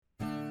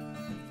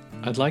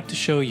I'd like to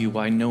show you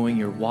why knowing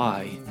your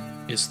why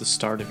is the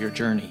start of your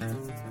journey.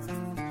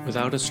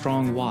 Without a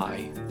strong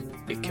why,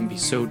 it can be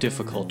so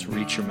difficult to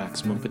reach your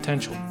maximum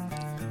potential.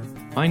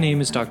 My name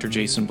is Dr.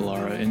 Jason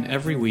Ballara, and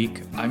every week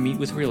I meet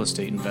with real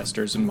estate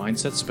investors and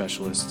mindset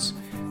specialists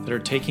that are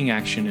taking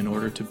action in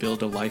order to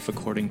build a life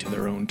according to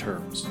their own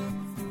terms.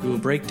 We will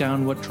break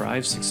down what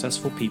drives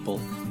successful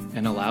people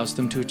and allows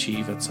them to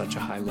achieve at such a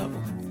high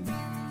level.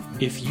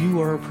 If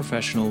you are a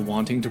professional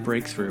wanting to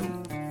break through,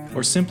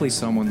 or simply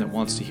someone that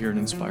wants to hear an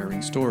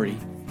inspiring story,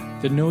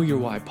 the Know Your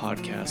Why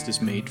podcast is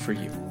made for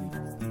you.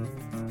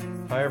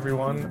 Hi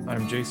everyone,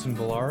 I'm Jason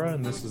Ballara,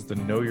 and this is the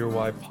Know Your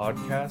Why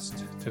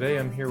podcast. Today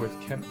I'm here with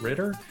Kent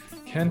Ritter.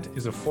 Kent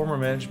is a former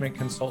management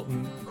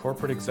consultant,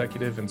 corporate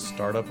executive, and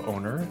startup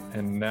owner,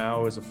 and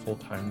now is a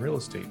full-time real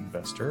estate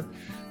investor.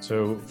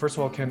 So first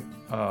of all, Kent,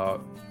 I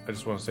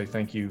just want to say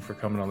thank you for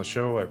coming on the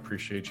show. I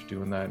appreciate you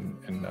doing that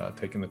and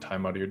taking the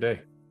time out of your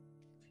day.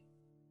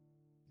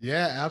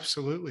 Yeah,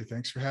 absolutely.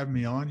 Thanks for having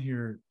me on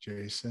here,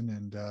 Jason.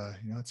 And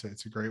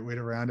it's a great way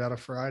to round out a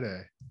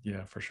Friday.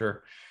 Yeah, for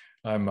sure.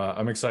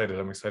 I'm excited.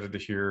 I'm excited to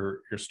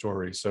hear your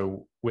story.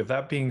 So, with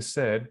that being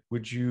said,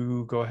 would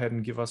you go ahead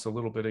and give us a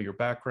little bit of your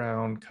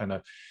background? Kind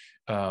of,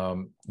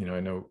 I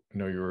know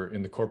you're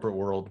in the corporate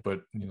world,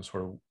 but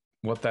sort of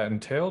what that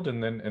entailed,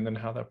 and then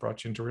how that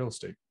brought you into real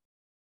estate.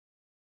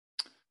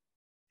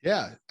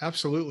 Yeah,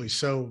 absolutely.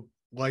 So,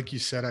 like you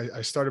said,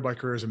 I started my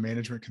career as a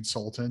management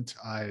consultant.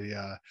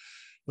 I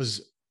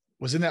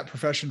was in that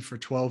profession for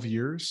 12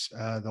 years.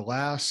 The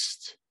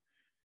last,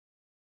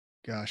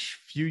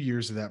 few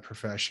years of that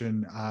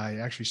profession, I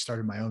actually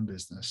started my own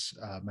business,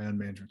 my own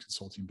management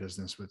consulting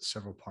business with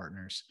several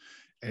partners.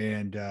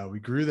 And we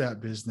grew that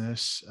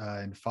business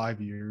in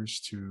 5 years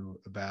to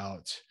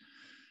about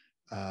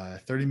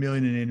 30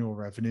 million in annual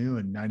revenue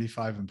and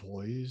 95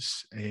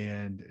 employees.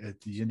 And at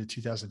the end of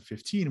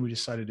 2015, we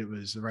decided it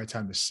was the right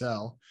time to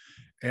sell.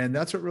 And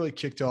that's what really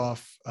kicked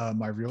off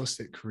my real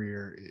estate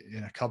career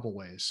in a couple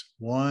ways.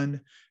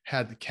 One,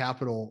 had the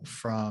capital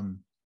from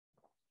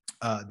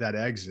that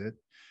exit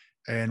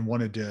and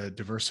wanted to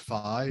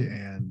diversify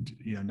and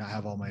not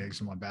have all my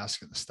eggs in one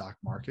basket in the stock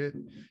market,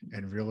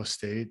 and real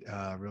estate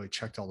really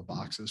checked all the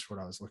boxes for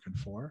what I was looking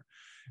for.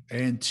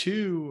 And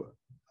two,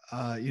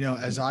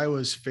 as I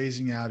was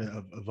phasing out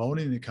of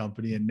owning the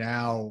company, and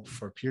now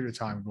for a period of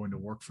time going to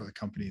work for the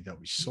company that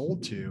we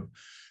sold to,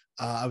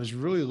 I was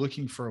really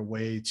looking for a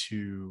way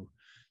to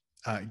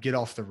get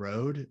off the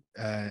road.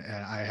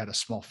 And I had a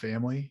small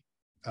family,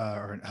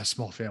 or a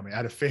small family. I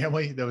had a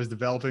family that was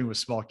developing with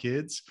small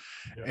kids,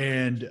 yeah.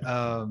 And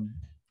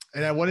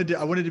I wanted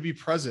to be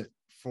present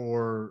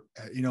for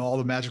all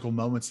the magical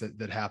moments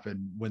that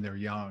happen when they're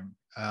young.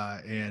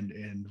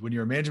 And when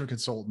you're a management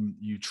consultant,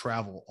 you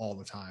travel all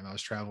the time. I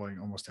was traveling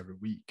almost every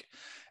week.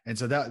 And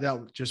so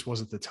that just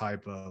wasn't the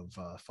type of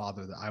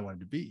father that I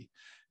wanted to be.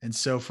 And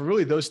so for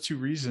really those two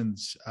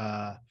reasons,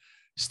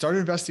 started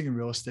investing in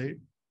real estate,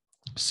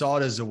 saw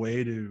it as a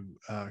way to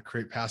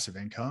create passive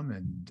income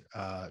and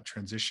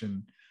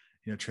transition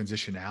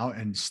out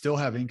and still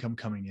have income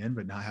coming in,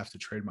 but not have to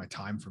trade my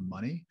time for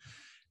money.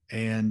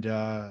 And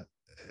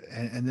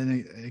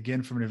then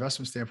again, from an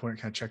investment standpoint,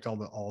 it kind of checked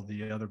all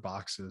the other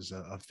boxes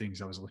of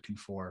things I was looking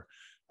for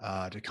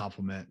to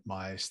complement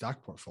my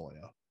stock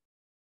portfolio.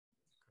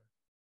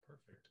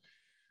 Perfect.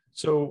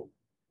 So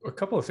a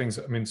couple of things,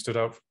 stood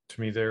out to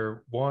me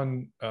there.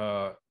 One,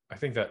 I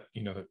think that,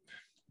 that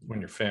when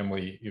your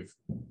family, you've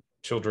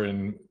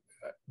children,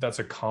 that's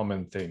a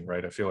common thing,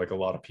 right? I feel like a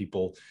lot of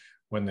people,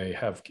 when they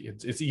have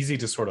kids, it's easy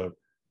to sort of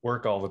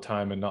work all the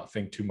time and not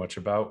think too much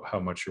about how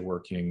much you're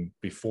working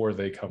before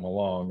they come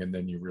along. And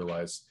then you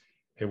realize,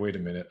 hey, wait a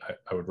minute,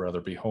 I would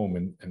rather be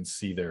home and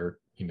see their,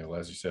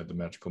 as you said, the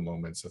magical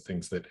moments, the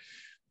things that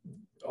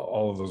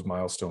all of those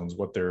milestones,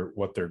 what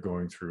they're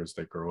going through as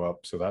they grow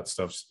up. So that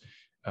stuff's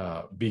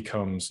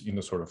becomes,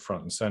 sort of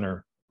front and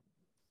center.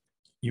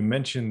 You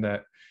mentioned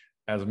that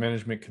as a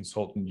management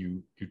consultant,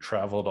 you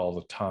traveled all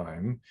the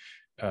time.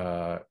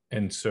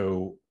 And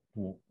so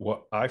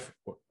what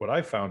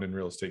I found in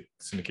real estate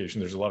syndication,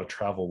 there's a lot of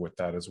travel with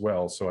that as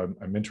well. So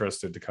I'm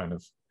interested to kind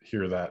of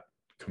hear that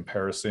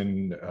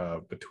comparison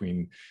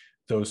between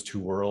those two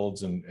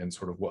worlds and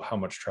sort of how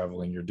much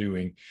traveling you're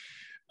doing.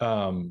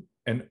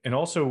 And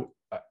also,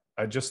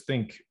 I just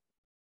think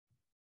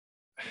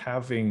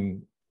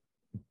having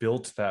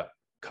built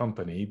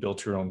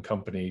your own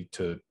company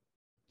to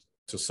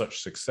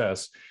such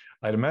success,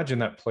 I'd imagine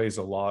that plays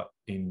a lot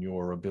in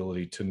your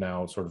ability to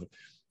now sort of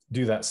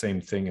do that same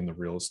thing in the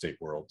real estate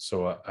world.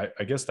 So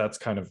I guess that's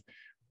kind of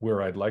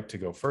where I'd like to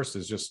go first,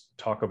 is just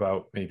talk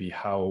about maybe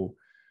how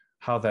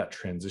that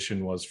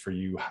transition was for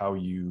you, how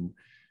you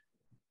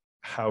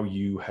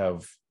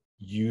have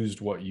used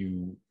what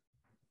you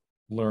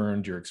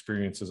learned, your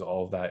experiences,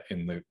 all of that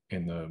in the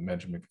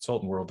management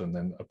consultant world, and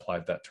then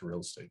applied that to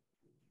real estate.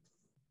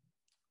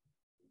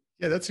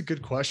 Yeah, that's a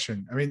good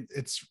question.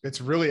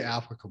 It's really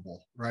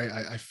applicable, right?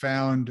 I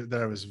found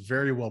that I was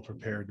very well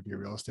prepared to be a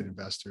real estate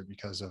investor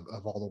because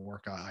of all the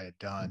work I had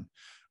done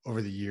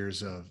over the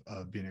years of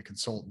being a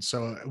consultant.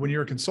 So when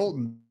you're a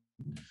consultant,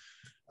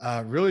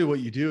 Really what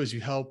you do is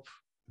you help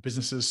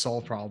businesses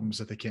solve problems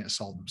that they can't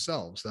solve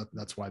themselves.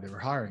 That's why they were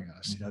hiring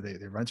us. You know,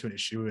 they run to an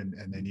issue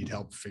and they need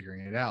help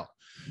figuring it out.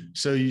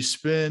 So you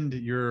spend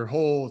your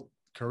whole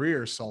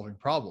career solving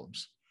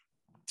problems.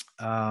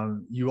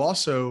 You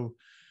also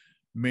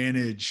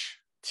manage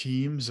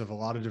teams of a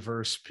lot of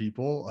diverse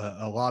people,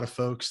 a lot of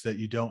folks that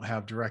you don't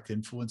have direct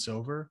influence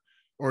over,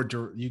 or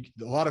a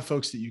lot of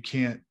folks that you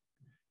can't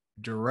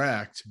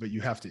direct, but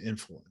you have to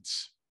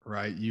influence,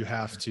 right? You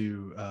have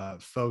to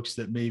folks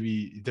that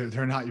maybe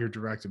they're not your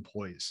direct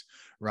employees,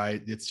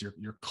 right? It's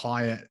your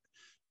client,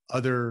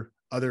 other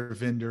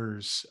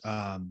vendors,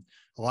 a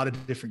lot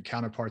of different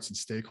counterparts and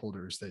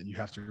stakeholders that you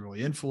have to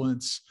really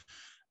influence,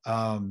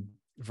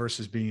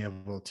 versus being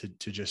able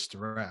to just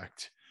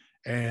direct.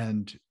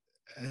 And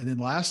then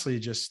lastly,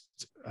 just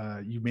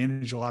you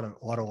manage a lot of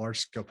large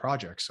scale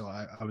projects. So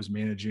I was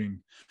managing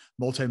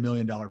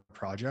multi-million-dollar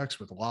projects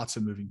with lots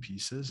of moving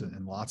pieces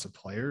and lots of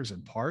players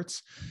and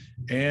parts,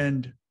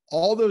 and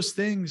all those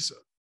things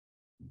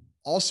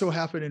also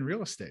happen in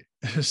real estate.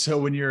 So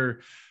when you're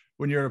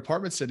an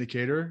apartment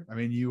syndicator, I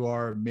mean, you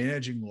are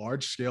managing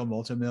large scale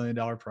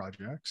multi-million-dollar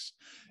projects.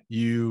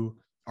 You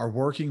are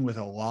working with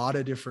a lot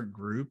of different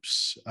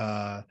groups,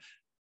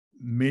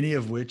 many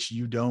of which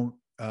you don't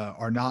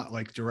are not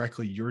like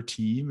directly your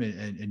team,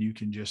 and you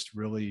can just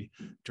really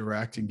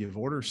direct and give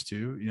orders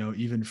to, you know,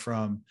 even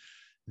from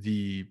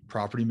the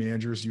property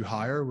managers you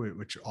hire,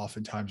 which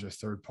oftentimes are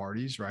third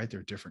parties, right?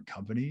 They're different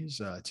companies,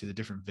 to the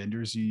different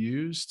vendors you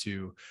use,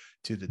 to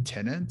the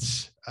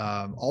tenants.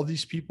 All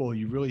these people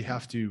you really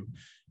have to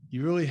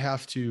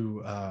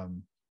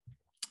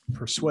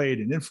persuade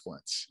and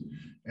influence.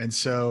 And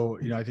so,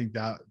 you know, I think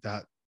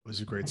that was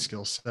a great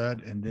skill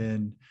set. And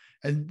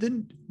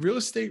then real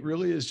estate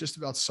really is just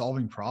about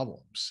solving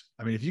problems.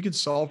 I mean, if you can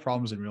solve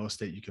problems in real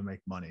estate, you can make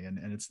money. And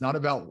it's not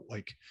about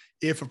like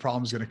if a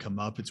problem is going to come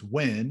up, it's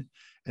when,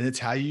 and it's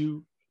how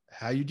you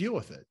deal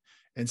with it.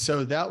 And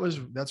so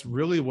that's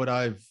really what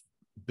I've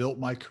built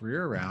my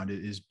career around,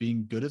 is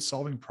being good at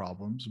solving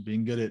problems,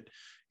 being good at,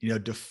 you know,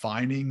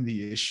 defining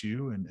the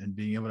issue and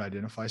being able to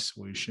identify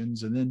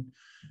solutions, and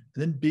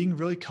then being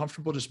really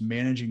comfortable just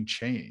managing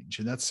change.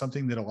 And that's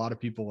something that a lot of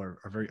people are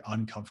very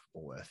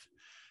uncomfortable with.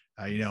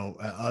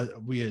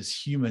 We as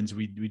humans,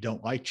 we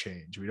don't like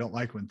change. We don't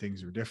like when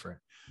things are different.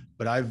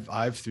 But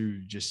I've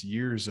through just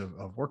years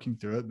of working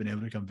through it, been able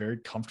to become very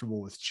comfortable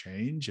with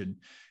change and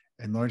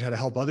learned how to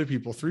help other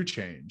people through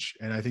change.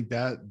 And I think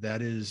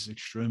that is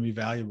extremely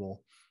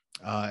valuable,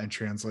 and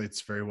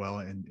translates very well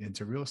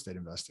into real estate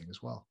investing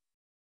as well.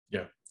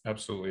 Yeah,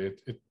 absolutely.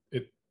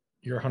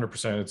 You're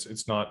 100%.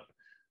 It's not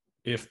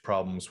if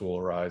problems will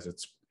arise,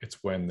 it's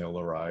when they'll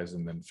arise,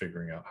 and then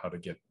figuring out how to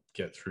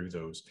get through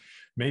those.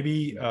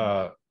 Maybe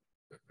I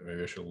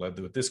should have led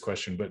with this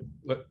question,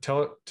 but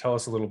tell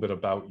us a little bit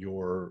about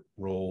your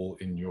role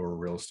in your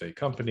real estate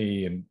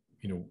company, and,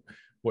 you know,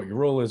 what your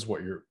role is,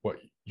 what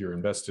you're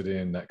invested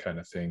in, that kind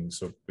of thing.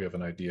 So we have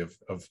an idea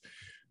of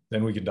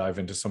then we can dive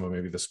into some of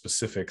maybe the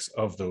specifics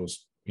of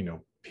those, you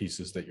know,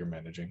 pieces that you're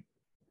managing.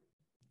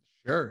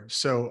 Sure.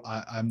 So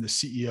I'm the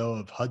CEO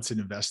of Hudson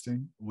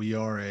Investing. We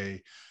are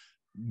a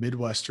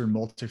Midwestern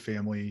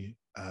multifamily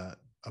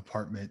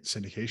apartment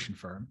syndication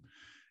firm.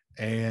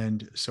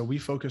 And so we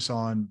focus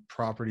on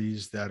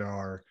properties that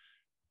are,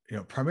 you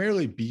know,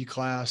 primarily B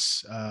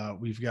class.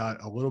 We've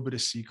got a little bit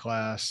of C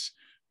class,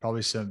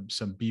 probably some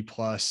B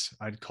plus,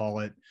 I'd call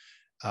it.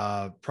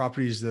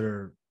 Properties that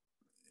are,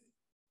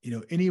 you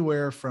know,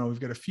 anywhere from, we've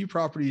got a few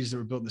properties that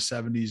were built in the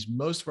 70s.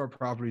 Most of our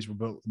properties were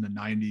built in the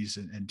 90s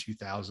and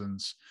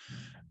 2000s,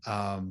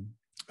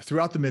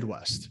 throughout the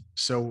Midwest.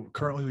 So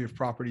currently we have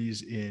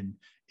properties in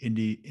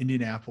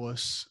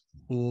Indianapolis,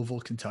 Louisville,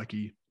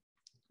 Kentucky,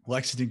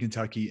 Lexington,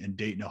 Kentucky, and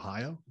Dayton,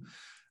 Ohio.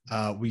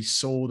 We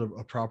sold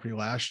a property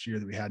last year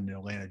that we had in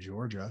Atlanta,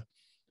 Georgia.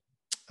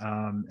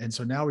 And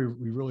so now we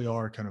really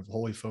are kind of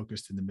wholly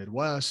focused in the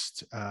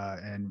Midwest,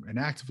 and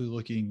actively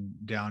looking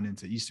down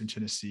into Eastern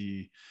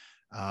Tennessee,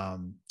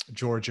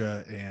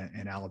 Georgia,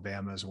 and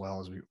Alabama, as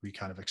well, as we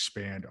kind of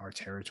expand our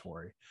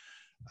territory.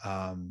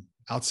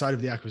 Outside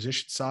of the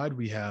acquisition side,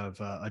 we have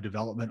a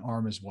development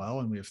arm as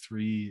well. And we have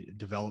 3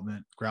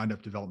 ground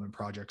up development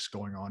projects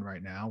going on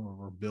right now, where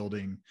we're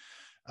building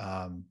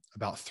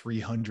about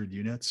 300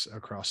 units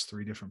across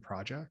 3 different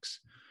projects.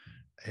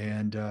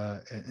 And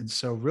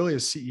so really,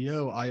 as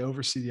CEO, I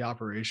oversee the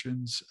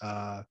operations.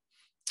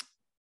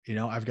 You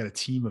know, I've got a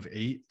team of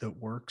 8 that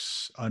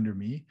works under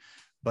me,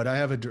 but I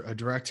have a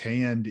direct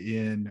hand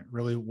in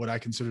really what I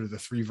consider the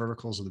 3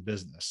 verticals of the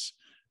business.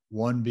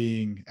 1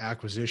 being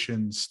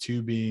acquisitions,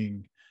 2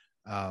 being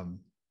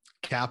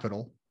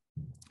capital,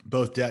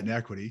 both debt and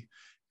equity,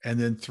 and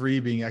then 3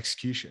 being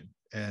execution.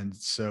 And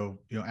so,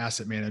 you know,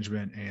 asset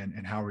management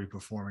and how are we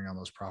performing on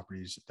those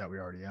properties that we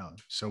already own.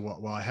 So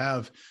while I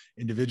have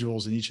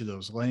individuals in each of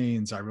those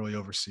lanes, I really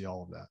oversee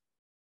all of that.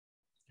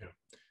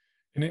 Yeah.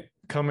 And it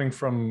coming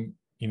from,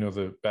 you know,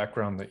 the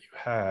background that you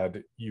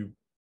had,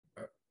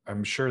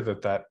 I'm sure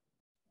that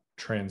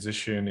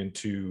transition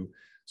into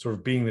sort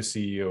of being the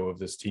CEO of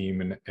this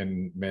team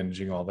and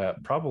managing all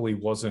that probably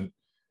wasn't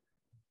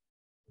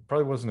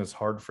probably wasn't as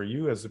hard for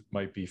you as it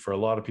might be for a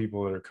lot of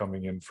people that are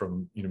coming in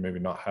from, maybe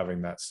not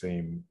having that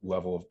same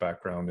level of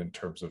background in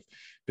terms of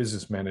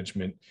business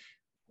management.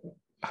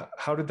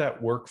 How did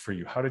that work for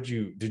you?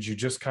 Did you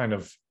just kind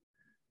of,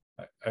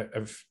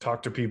 I've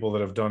talked to people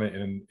that have done it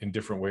in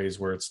different ways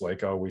where it's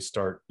like, oh, we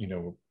start,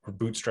 we're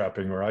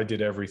bootstrapping, or I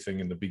did everything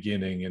in the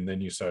beginning and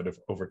then you sort of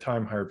over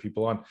time hire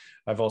people on.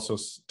 I've also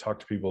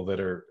talked to people that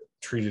are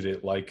treated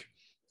it like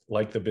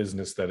the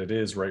business that it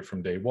is right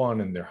from day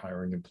one, and they're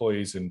hiring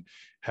employees and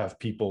have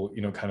people,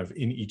 kind of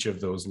in each of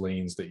those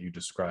lanes that you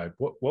described.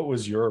 What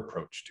was your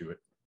approach to it?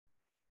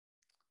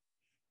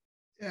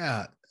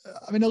 Yeah,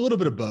 I mean, a little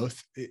bit of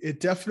both. It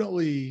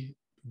definitely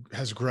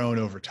has grown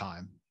over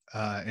time.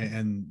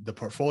 And the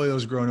portfolio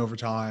has grown over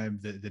time.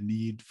 The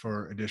need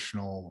for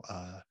additional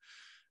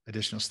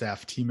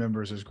staff team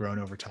members has grown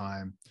over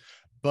time.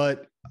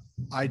 But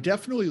I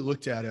definitely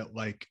looked at it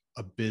like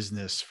a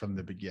business from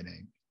the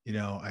beginning,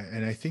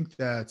 and I think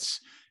that's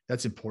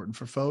important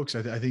for folks.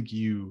 I think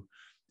you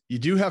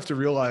do have to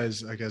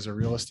realize, like, as a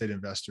real estate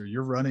investor,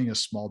 you're running a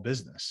small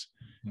business,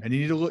 and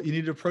you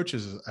need to approach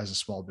it as a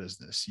small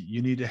business.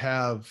 You need to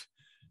have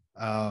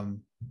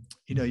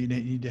you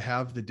need to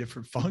have the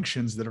different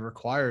functions that are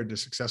required to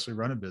successfully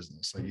run a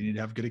business. Like, you need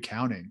to have good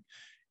accounting,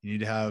 you need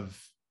to have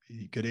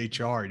good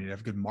HR, you need to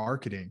have good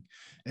marketing.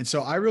 And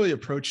so I really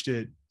approached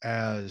it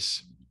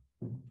as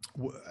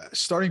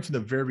starting from the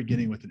very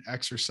beginning with an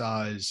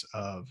exercise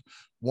of,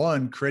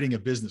 one, creating a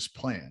business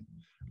plan,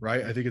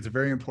 right? I think it's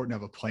very important to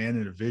have a plan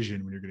and a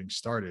vision when you're getting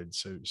started.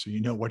 So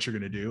you know what you're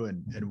going to do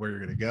and where you're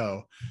going to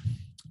go.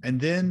 And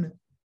then,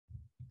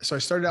 so I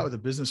started out with a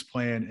business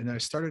plan, and I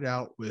started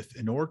out with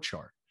an org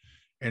chart.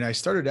 And I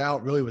started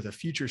out really with a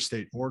future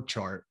state org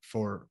chart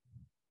for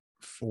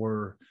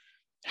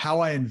how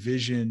I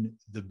envision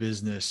the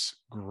business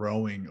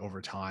growing over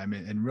time.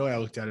 And really, I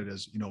looked at it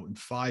as, in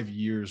 5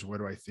 years, where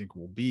do I think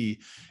we'll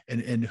be,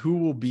 and who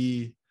will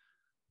be,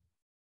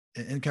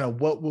 and kind of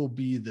what will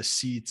be the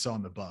seats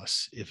on the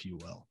bus, if you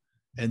will.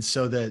 And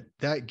so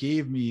that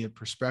gave me a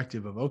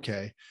perspective of,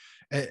 okay,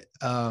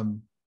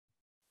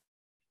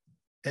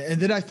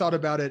 and then I thought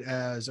about it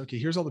as, okay,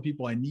 here's all the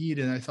people I need.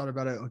 And I thought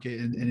about it, okay,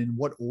 and in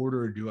what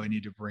order do I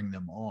need to bring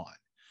them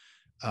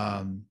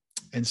on?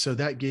 And so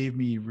that gave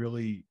me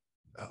really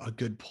a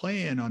good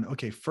plan on,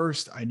 okay,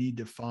 first I need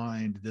to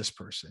find this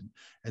person.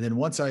 And then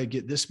once I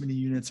get this many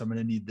units, I'm going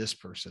to need this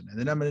person. And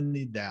then I'm going to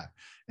need that.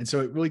 And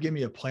so it really gave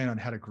me a plan on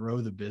how to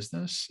grow the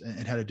business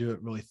and how to do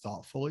it really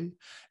thoughtfully.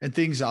 And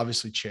things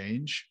obviously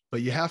change,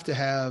 but you have to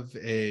have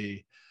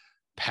a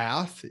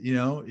path.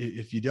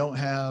 If you don't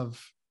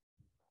have,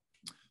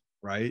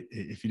 right,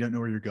 if you don't know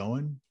where you're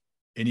going,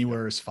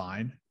 anywhere is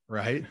fine.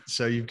 Right.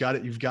 So you've got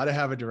to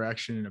have a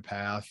direction and a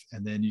path,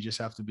 and then you just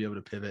have to be able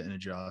to pivot and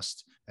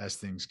adjust as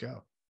things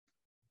go.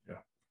 Yeah.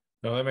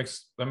 No, that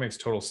makes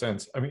total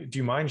sense. I mean, do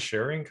you mind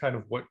sharing kind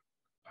of what,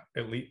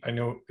 at least, I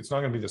know it's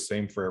not going to be the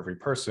same for every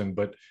person,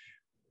 but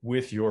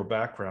with your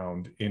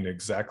background in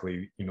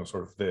exactly,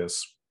 sort of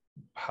this,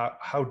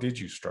 how did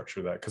you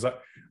structure that? Because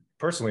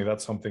personally,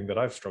 that's something that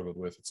I've struggled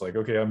with. It's like,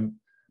 okay, I'm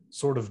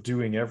sort of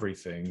doing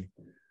everything.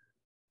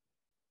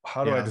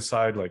 How do I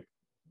decide, like,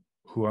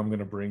 who I'm going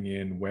to bring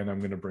in, when I'm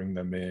going to bring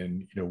them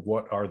in,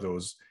 what are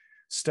those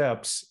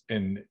steps?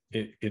 And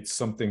it's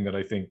something that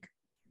I think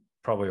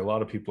probably a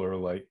lot of people are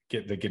like,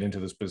 they get into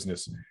this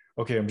business.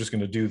 Okay, I'm just going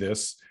to do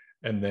this.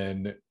 And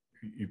then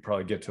you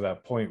probably get to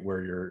that point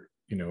where you're,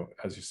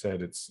 as you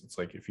said, it's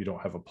like, if you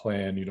don't have a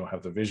plan, you don't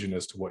have the vision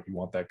as to what you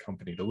want that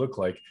company to look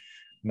like.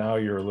 Now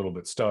you're a little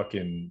bit stuck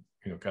in,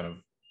 kind of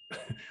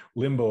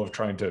limbo of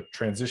trying to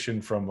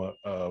transition from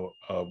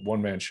a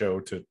one-man show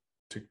to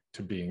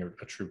being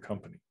a true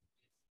company.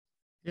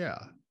 Yeah.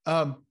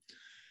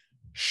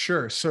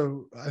 Sure.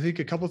 So I think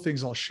a couple of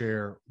things I'll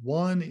share.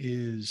 One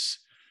is,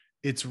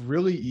 it's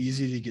really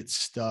easy to get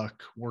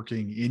stuck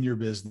working in your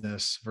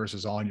business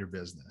versus on your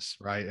business,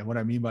 right? And what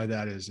I mean by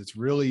that is, it's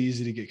really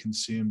easy to get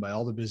consumed by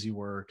all the busy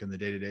work and the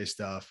day-to-day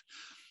stuff,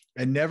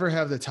 and never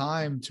have the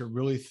time to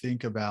really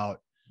think about,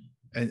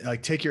 and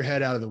like, take your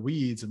head out of the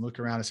weeds and look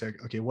around and say,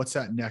 okay, what's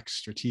that next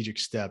strategic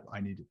step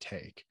I need to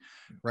take?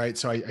 Right.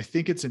 So I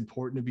think it's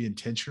important to be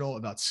intentional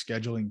about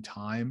scheduling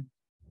time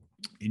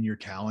in your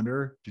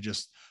calendar to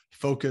just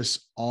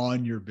focus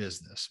on your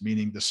business,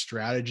 meaning the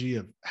strategy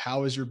of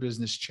how is your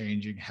business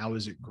changing? How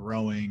is it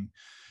growing?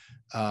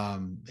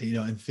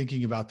 And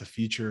thinking about the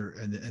future,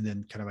 and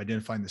then kind of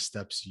identifying the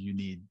steps you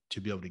need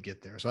to be able to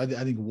get there. So I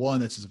think,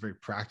 one, this is a very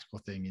practical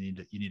thing. You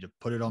need to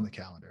put it on the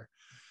calendar.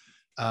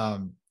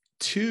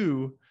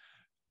 Two,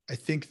 I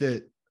think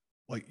that,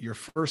 like, your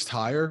first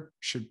hire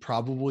should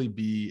probably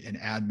be an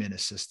admin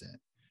assistant.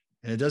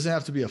 And it doesn't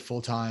have to be a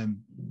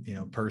full-time,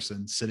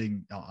 person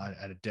sitting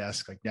at a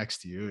desk like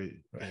next to you.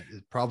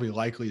 It probably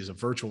likely is a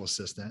virtual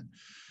assistant.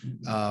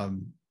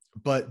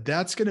 But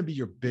that's going to be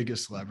your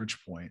biggest leverage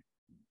point,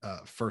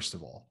 first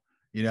of all,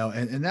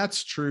 and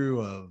that's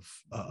true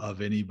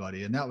of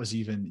anybody. And that was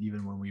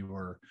even when we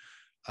were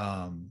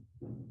um,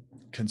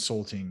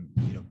 consulting,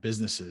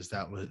 businesses,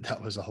 that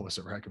was always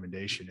a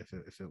recommendation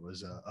if it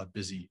was a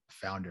busy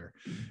founder.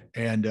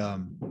 And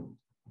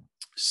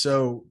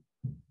so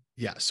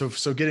yeah, so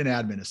get an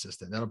admin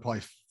assistant. That'll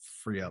probably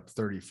free up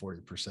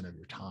 30-40% of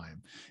your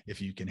time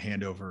if you can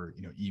hand over,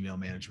 email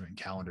management and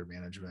calendar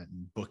management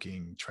and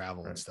booking,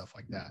 travel, and stuff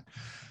like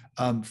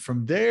that.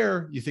 From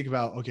there, you think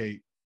about, okay,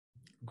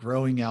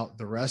 growing out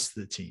the rest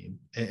of the team.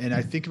 And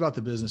I think about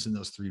the business in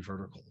those three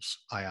verticals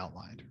I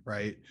outlined,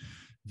 right?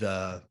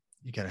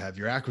 You kind of have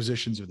your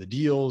acquisitions or the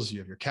deals, you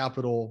have your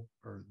capital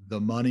or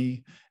the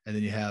money, and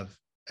then you have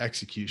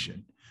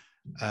execution.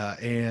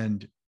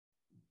 And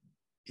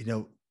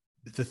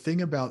the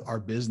thing about our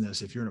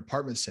business, if you're an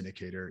apartment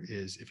syndicator,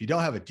 is if you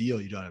don't have a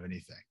deal, you don't have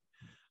anything.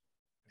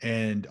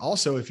 And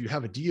also, if you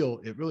have a deal,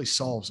 it really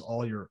solves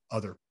all your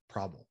other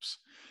problems.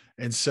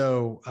 And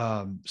so,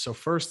 so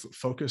first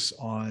focus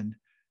on,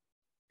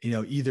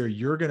 either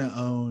you're going to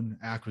own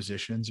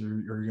acquisitions,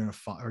 or you're going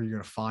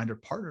to find or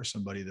partner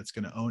somebody that's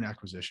going to own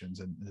acquisitions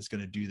and is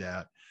going to do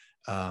that,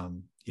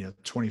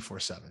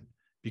 24/7,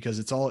 because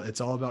it's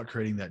all about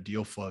creating that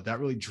deal flow that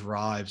really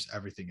drives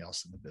everything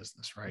else in the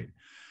business, right?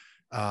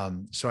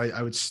 So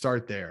I would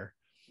start there.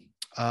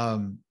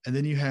 And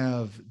then you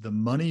have the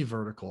money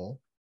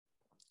vertical,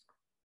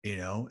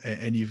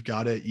 and you've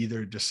got to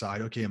either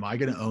decide, okay, am I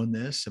going to own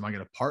this? Am I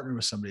going to partner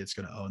with somebody that's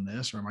going to own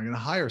this? Or am I going to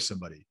hire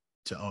somebody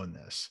to own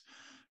this?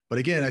 But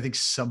again, I think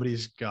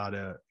somebody's got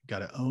to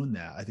own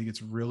that. I think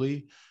it's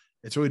really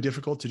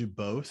difficult to do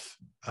both,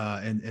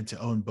 and to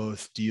own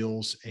both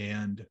deals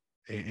and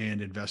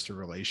investor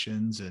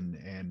relations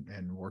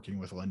and working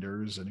with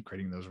lenders and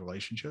creating those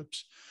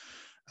relationships.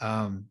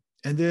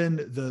 And then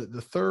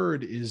the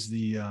third is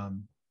the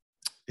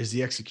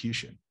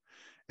execution.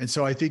 And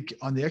so I think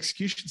on the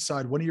execution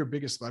side, one of your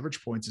biggest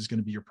leverage points is going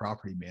to be your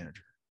property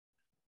manager,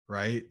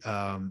 right?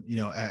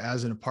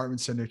 As an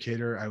apartment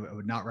syndicator, I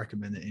would not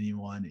recommend that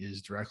anyone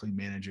is directly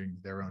managing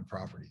their own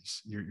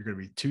properties. You're going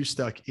to be too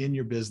stuck in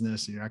your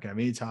business, and you're not going to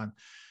have any time.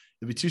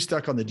 You'll be too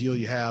stuck on the deal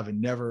you have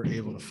and never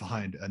able to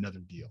find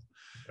another deal.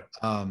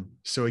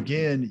 So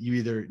again, you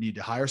either need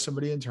to hire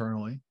somebody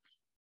internally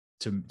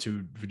to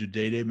do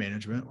day-to-day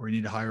management, or you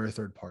need to hire a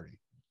third party.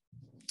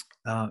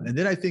 And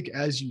then I think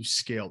as you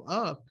scale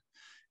up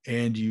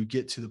and you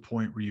get to the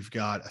point where you've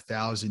got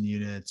 1,000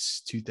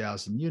 units,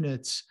 2,000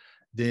 units,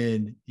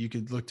 then you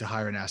could look to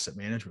hire an asset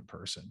management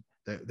person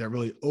that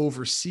really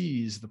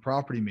oversees the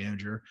property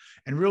manager,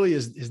 and really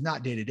is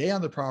not day-to-day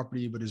on the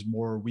property, but is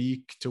more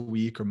week to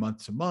week or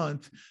month to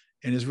month,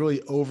 and is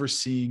really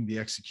overseeing the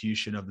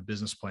execution of the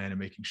business plan and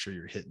making sure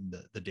you're hitting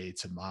the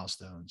dates and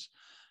milestones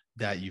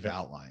that you've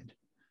outlined.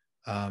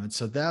 And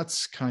so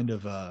that's kind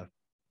of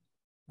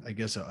like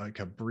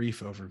a brief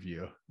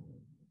overview.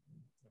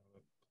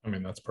 I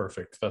mean, that's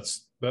perfect.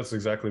 That's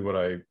exactly what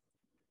I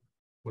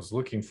was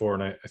looking for.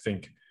 And I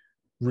think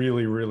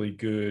really, really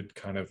good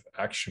kind of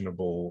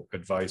actionable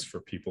advice for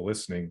people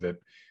listening, that,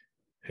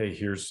 hey,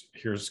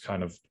 here's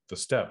kind of the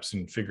steps,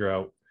 and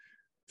figure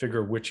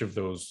which of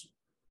those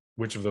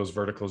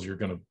verticals you're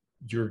going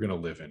to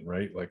live in,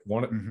 right? Like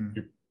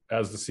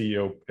as the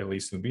CEO, at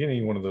least in the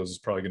beginning, one of those is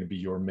probably going to be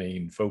your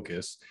main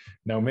focus.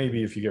 Now,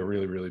 maybe if you get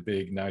really, really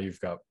big, now you've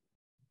got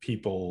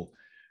people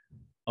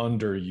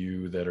under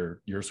you that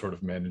you're sort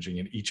of managing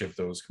in each of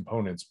those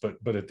components.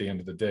 But at the end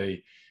of the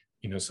day,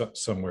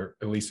 somewhere,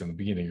 at least in the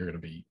beginning, you're going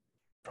to be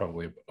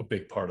probably a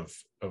big part of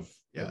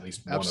at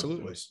least one of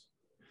those.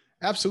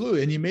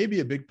 Absolutely. And you may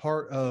be a big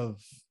part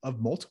of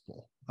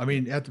multiple. I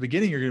mean, at the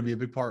beginning, you're going to be a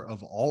big part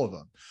of all of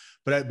them.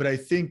 But I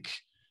think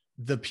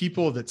the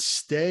people that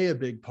stay a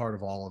big part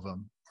of all of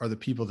them are the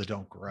people that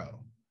don't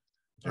grow.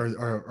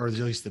 Or at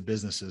least the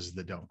businesses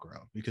that don't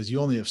grow, because you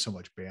only have so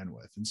much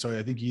bandwidth. And so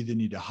I think you either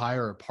need to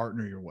hire or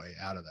partner your way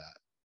out of that.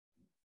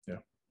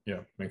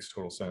 Yeah, makes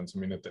total sense. I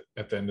mean, at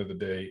the end of the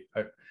day,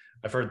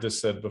 I've heard this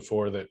said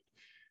before, that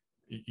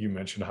you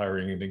mentioned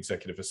hiring an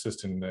executive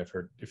assistant, and I've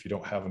heard if you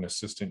don't have an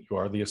assistant, you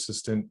are the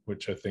assistant,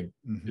 which I think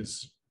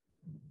is,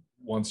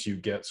 once you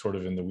get sort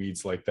of in the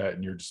weeds like that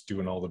and you're just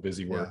doing all the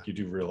busy work, you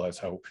do realize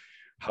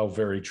how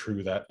very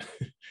true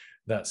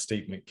that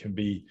statement can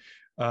be.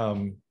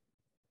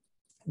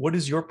 What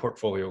does your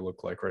portfolio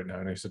look like right now?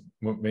 And I said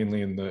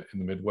mainly in the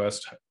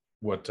Midwest.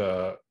 What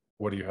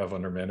do you have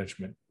under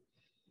management?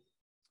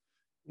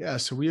 Yeah,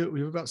 so we have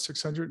about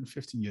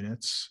 650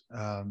 units.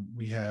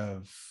 We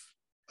have,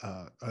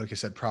 like I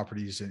said,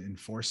 properties in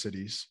 4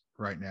 cities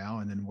right now,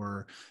 and then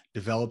we're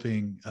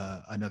developing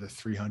another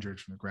 300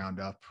 from the ground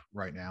up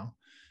right now,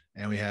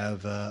 and we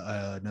have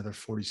another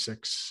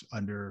 46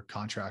 under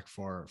contract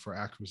for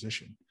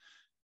acquisition.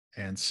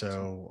 And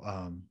so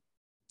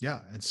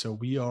and so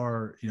we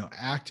are,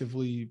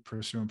 actively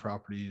pursuing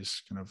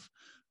properties kind of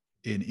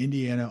in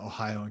Indiana,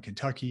 Ohio, and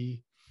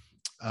Kentucky.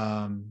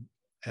 And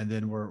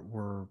then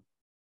we're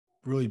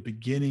really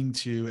beginning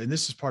to, and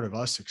this is part of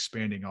us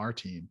expanding our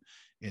team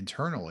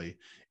internally,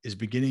 is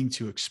beginning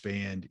to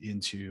expand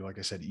into, like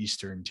I said,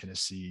 Eastern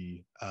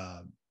Tennessee,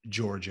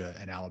 Georgia,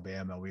 and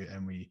Alabama.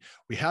 We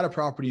had a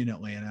property in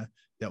Atlanta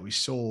that we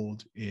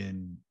sold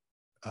in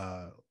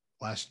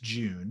last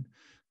June,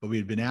 but we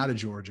had been out of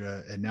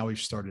Georgia, and now we've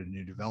started a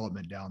new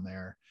development down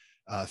there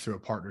through a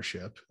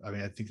partnership. I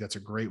mean, I think that's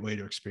a great way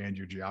to expand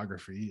your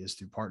geography, is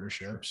through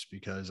partnerships,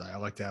 because I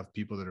like to have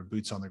people that are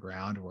boots on the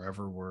ground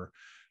wherever we're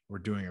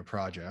doing a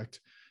project.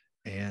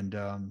 And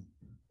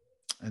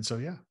so,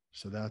 yeah,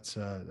 so that's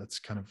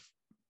kind of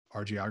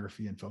our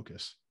geography and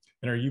focus.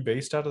 And are you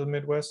based out of the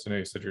Midwest? I know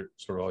you said your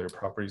sort of all your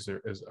properties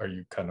are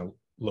you kind of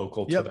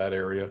local to that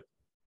area?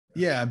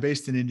 Yeah, I'm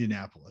based in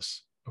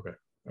Indianapolis. Okay.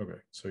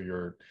 So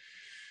you're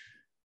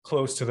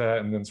close to that,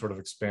 and then sort of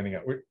expanding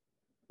out,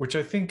 which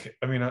I think,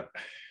 I mean, I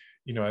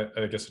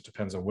guess it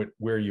depends on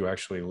where you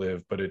actually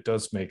live, but it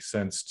does make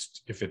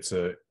sense if it's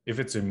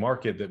a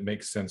market that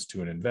makes sense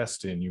to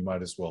invest in, you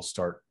might as well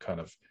start kind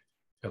of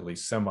at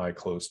least semi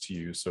close to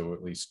you. So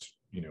at least,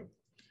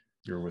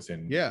 you're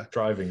within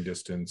driving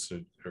distance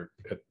or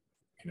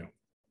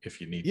if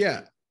you need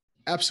to.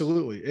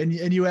 Absolutely.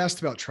 And you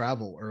asked about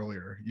travel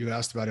earlier. You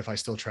asked about if I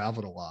still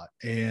traveled a lot,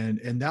 and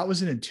that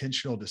was an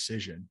intentional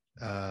decision.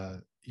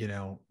 I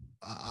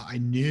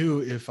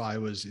knew if I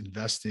was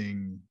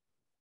investing,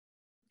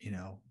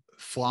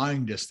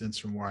 flying distance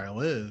from where I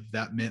live,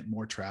 that meant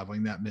more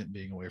traveling, that meant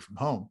being away from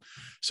home.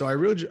 So I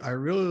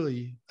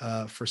really,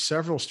 for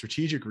several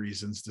strategic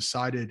reasons,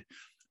 decided,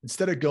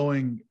 instead of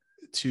going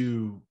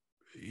to,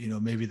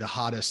 maybe the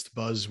hottest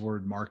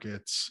buzzword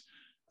markets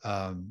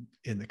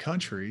in the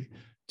country,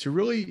 to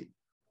really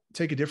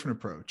take a different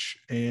approach.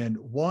 And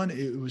one,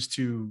 it was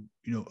to,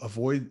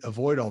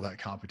 avoid all that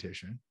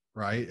competition,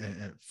 right?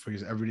 And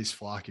because everybody's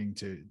flocking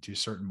to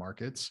certain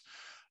markets.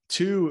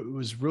 Two, it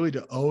was really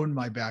to own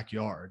my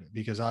backyard,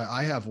 because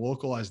I have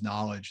localized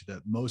knowledge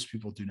that most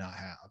people do not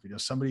have.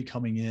 Somebody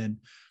coming in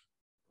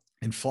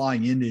and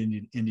flying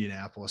into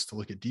Indianapolis to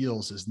look at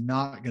deals is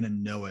not going to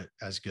know it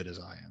as good as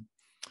I am.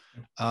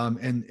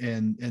 And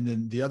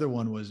then the other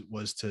one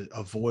was to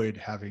avoid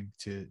having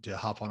to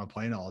hop on a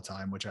plane all the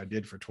time, which I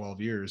did for 12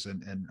 years.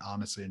 And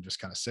honestly, I'm just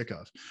kind of sick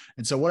of.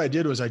 And so what I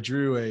did was I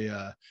drew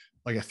a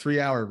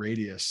 3-hour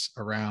radius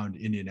around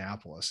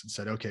Indianapolis and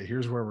said, okay,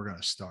 here's where we're going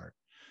to start.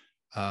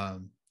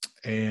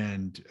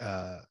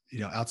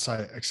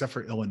 Outside, except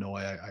for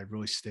Illinois, I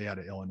really stay out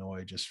of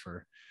Illinois just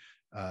for,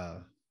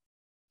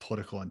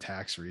 political and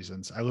tax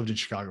reasons. I lived in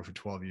Chicago for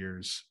 12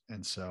 years.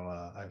 And so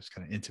I was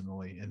kind of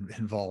intimately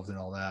involved in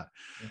all that.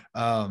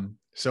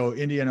 So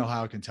Indiana,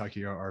 Ohio,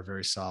 Kentucky are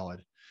very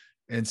solid.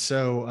 And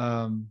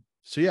so,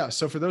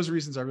 so for those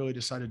reasons, I really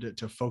decided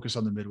to focus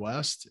on the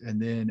Midwest.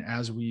 And then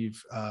as we've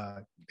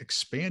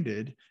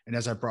expanded, and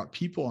as I brought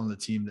people on the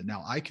team that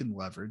now I can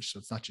leverage, so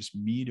it's not just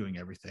me doing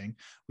everything,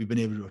 we've been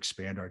able to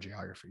expand our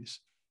geographies.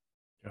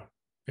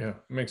 Yeah, it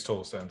makes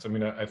total sense. I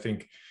mean, I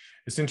think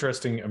it's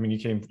interesting. I mean,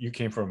 you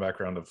came from a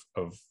background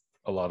of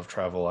a lot of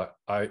travel.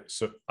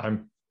 So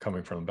I'm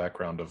coming from a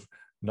background of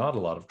not a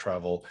lot of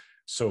travel.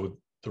 So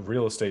the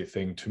real estate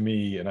thing to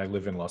me, and I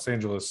live in Los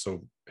Angeles,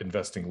 so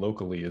investing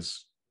locally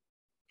is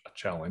a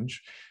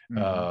challenge.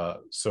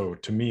 Mm-hmm. So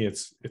to me,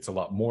 it's a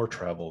lot more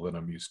travel than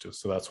I'm used to.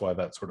 So that's why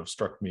that sort of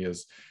struck me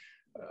as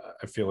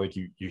I feel like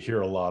you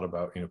hear a lot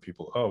about,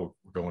 people, oh,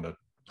 we're going to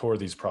tour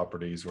these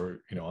properties,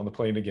 or, on the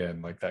plane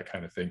again, like that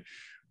kind of thing.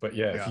 But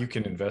if you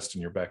can invest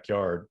in your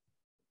backyard,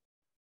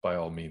 by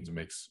all means, it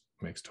makes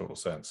total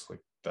sense.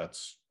 Like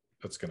that's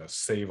going to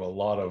save a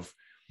lot of,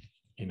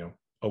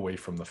 away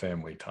from the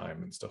family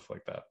time and stuff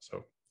like that.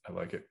 So I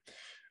like it.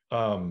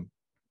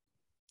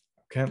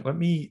 Kent, let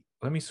me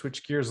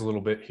switch gears a little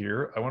bit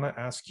here. I want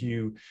to ask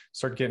you,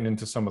 start getting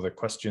into some of the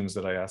questions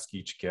that I ask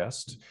each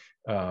guest.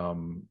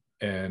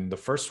 And the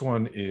first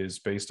one is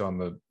based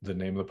on the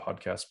name of the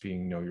podcast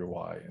being Know Your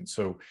Why. And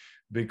so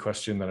big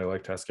question that I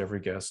like to ask every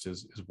guest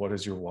is what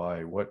is your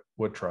why?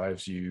 What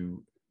drives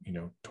you,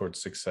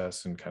 towards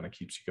success and kind of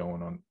keeps you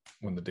going on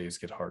when the days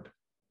get hard?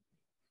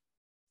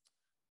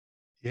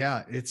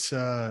 Yeah, it's,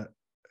 I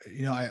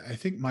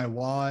think my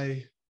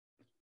why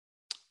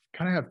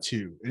kind of have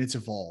two, and it's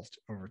evolved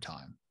over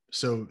time.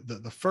 So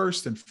the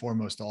first and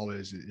foremost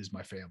always is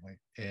my family,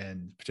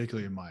 and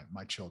particularly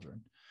my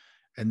children.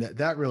 And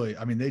that really,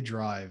 I mean, they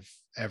drive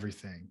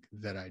everything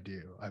that I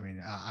do. I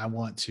mean, I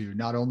want to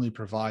not only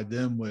provide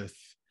them with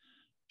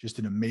just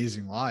an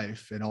amazing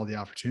life and all the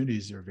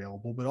opportunities that are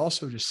available, but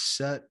also just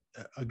set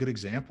a good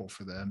example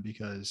for them.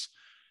 Because,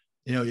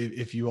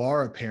 if you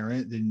are a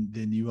parent,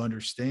 then you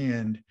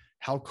understand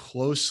how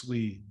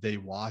closely they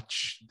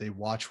watch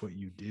what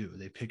you do.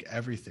 They pick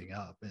everything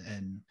up,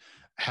 and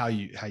how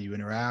you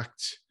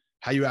interact,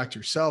 how you act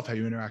yourself, how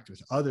you interact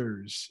with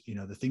others,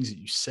 the things that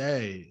you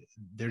say,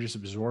 they're just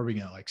absorbing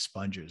it like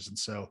sponges. And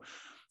so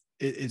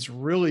it's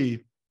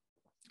really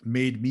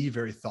made me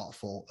very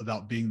thoughtful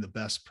about being the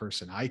best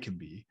person I can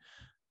be,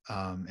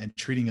 and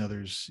treating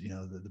others,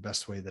 the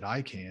best way that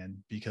I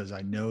can, because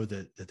I know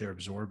that they're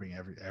absorbing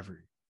every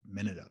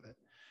minute of it.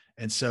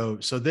 And so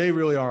they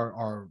really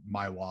are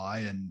my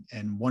why,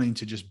 and wanting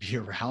to just be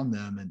around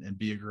them and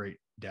be a great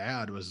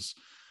dad was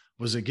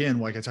again,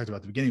 like I talked about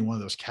at the beginning, one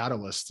of those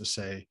catalysts to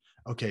say,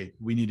 okay,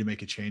 we need to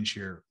make a change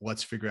here.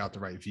 Let's figure out the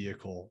right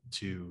vehicle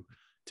to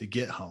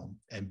get home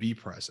and be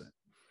present.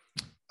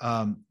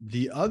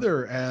 The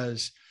other,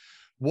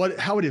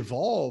 how it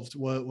evolved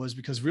was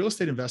because real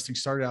estate investing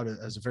started out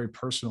as a very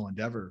personal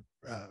endeavor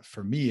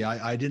for me.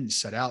 I didn't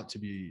set out to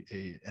be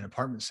an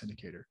apartment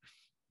syndicator.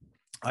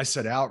 I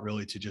set out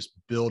really to just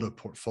build a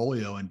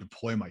portfolio and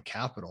deploy my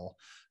capital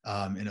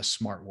in a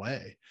smart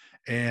way.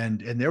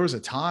 And there was a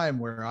time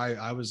where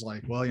I was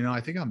like, well,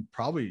 I think I'm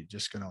probably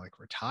just going to like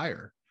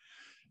retire.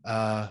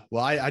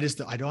 Well, I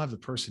don't have the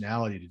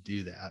personality to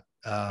do that.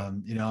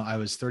 I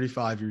was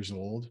 35 years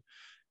old,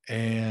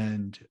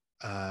 and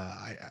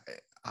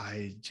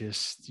I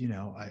just,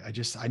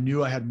 I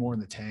knew I had more in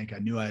the tank. I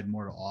knew I had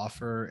more to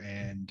offer.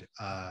 And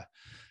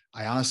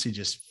I honestly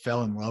just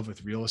fell in love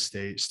with real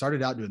estate.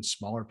 Started out doing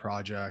smaller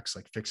projects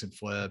like fix and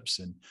flips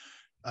and,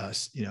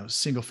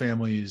 single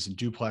families and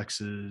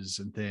duplexes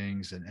and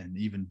things, and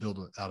even build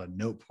out a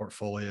note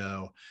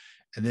portfolio.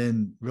 And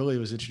then really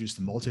was introduced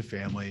to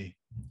multifamily,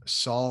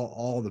 saw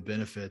all the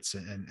benefits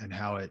and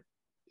how it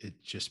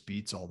just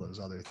beats all those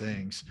other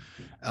things.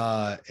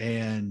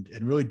 And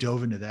really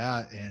dove into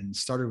that and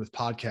started with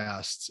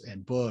podcasts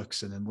and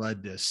books, and then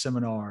led to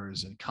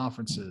seminars and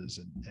conferences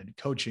and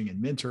coaching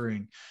and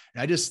mentoring.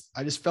 And I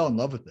just fell in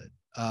love with it.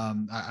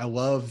 I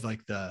love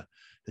like the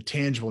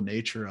tangible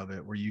nature of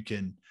it, where you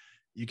can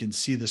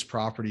see this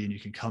property and you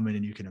can come in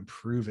and you can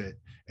improve it,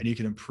 and you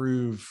can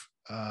improve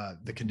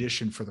the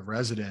condition for the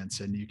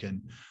residents, and you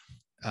can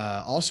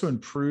also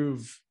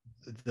improve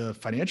the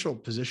financial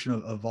position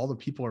of all the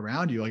people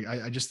around you. Like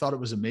I just thought it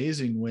was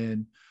amazing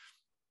when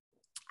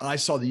I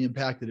saw the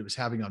impact that it was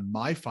having on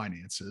my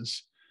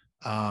finances,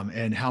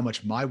 and how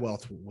much my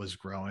wealth was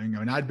growing. I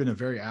mean, I'd been a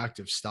very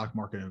active stock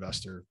market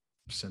investor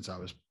since I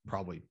was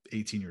probably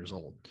 18 years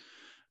old.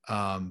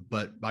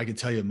 But I can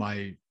tell you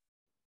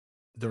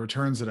the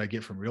returns that I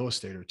get from real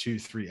estate are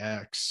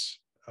 2-3x,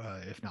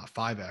 if not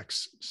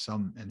 5x,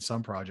 in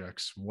some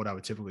projects, what I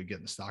would typically get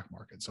in the stock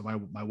market. So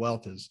my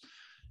wealth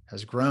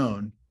has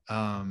grown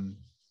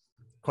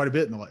quite a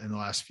bit in the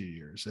last few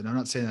years. And I'm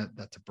not saying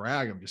that to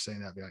brag. I'm just saying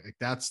that like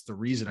that's the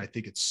reason I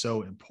think it's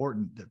so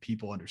important that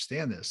people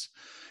understand this.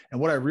 And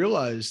what I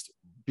realized,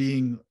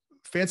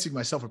 fancying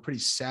myself a pretty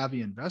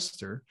savvy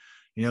investor,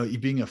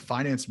 being a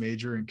finance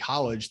major in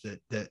college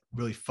that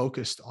really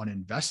focused on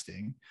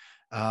investing,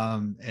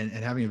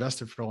 and having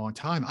invested for a long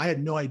time, I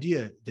had no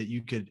idea that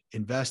you could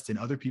invest in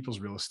other people's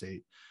real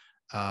estate,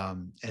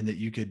 and that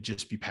you could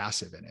just be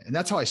passive in it. And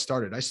that's how I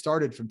started. I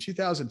started from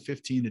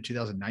 2015 to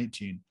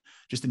 2019,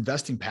 just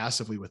investing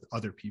passively with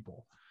other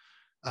people.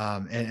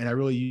 And I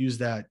really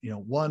used that,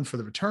 one, for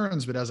the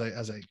returns, but as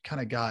I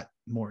kind of got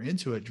more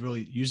into it,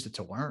 really used it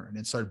to learn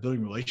and started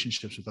building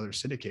relationships with other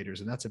syndicators.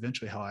 And that's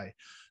eventually how I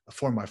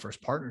formed my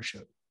first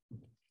partnership,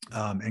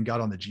 and got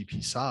on the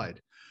GP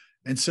side.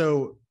 And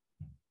so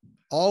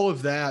all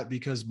of that,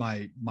 because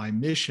my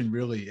mission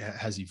really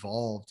has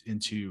evolved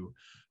into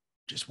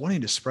just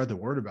wanting to spread the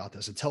word about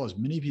this and tell as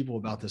many people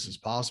about this as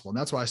possible. And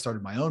that's why I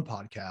started my own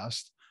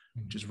podcast,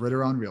 which is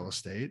Ritter on Real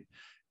Estate.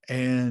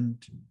 And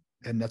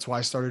that's why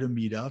I started a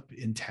meetup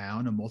in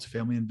town, a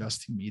multifamily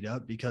investing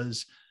meetup,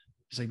 because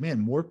it's like, man,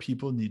 more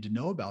people need to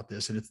know about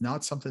this. And it's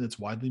not something that's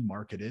widely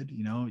marketed.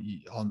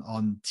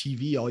 On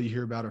TV, all you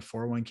hear about are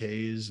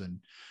 401ks and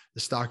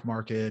the stock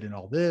market and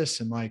all this.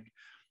 And like,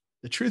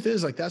 the truth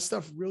is, like, that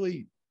stuff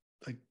really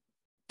like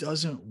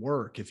doesn't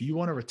work. If you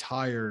want to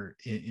retire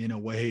in a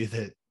way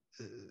that,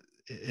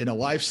 in a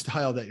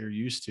lifestyle that you're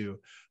used to,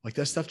 like,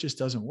 that stuff just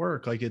doesn't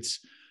work. Like, I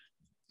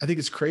think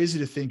it's crazy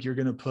to think you're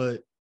going to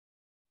put,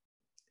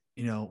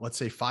 let's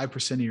say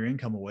 5% of your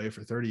income away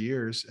for 30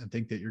 years and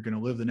think that you're going to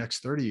live the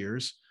next 30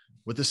 years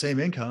with the same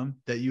income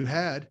that you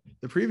had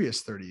the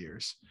previous 30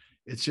 years.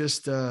 It's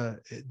just,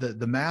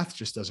 the math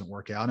just doesn't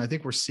work out. And I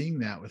think we're seeing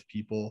that with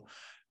people,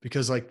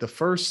 because like the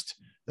first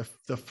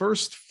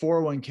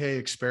 401k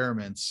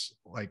experiments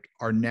like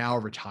are now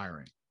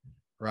retiring.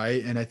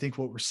 Right. And I think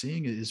what we're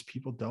seeing is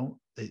people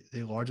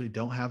they largely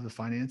don't have the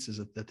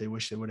finances that they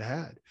wish they would have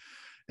had.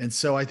 And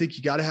so I think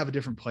you got to have a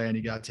different plan.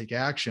 You got to take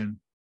action.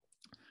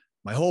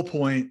 My whole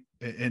point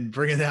in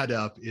bringing that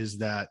up is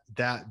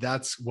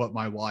that's what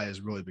my why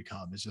has really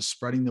become, is just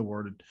spreading the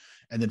word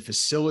and then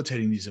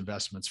facilitating these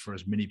investments for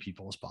as many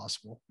people as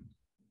possible.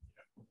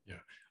 Yeah.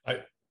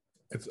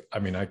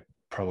 I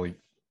probably,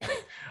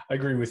 I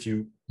agree with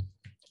you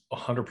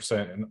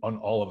 100% on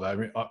all of that. I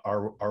mean,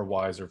 our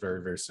whys are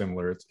very, very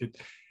similar.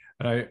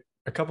 A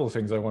couple of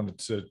things I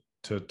wanted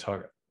to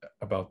talk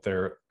about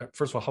there.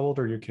 First of all, how old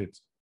are your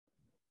kids?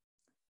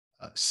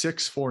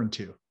 6, 4, and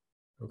 2.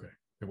 Okay.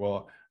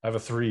 Well, I have a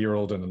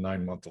 3-year-old and a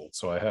 9-month-old.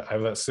 So I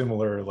have that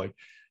similar, like,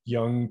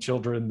 young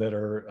children that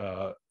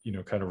are,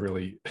 kind of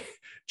really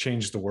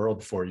change the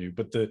world for you.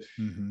 But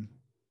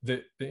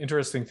the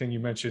interesting thing you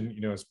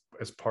mentioned,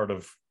 as part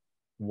of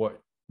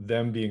what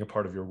them being a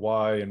part of your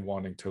why and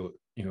wanting to,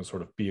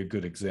 sort of be a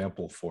good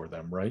example for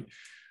them. Right.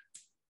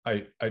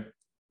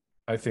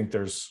 I think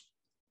there's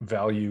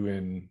value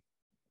in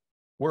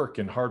work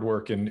and hard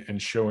work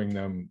and showing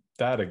them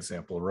that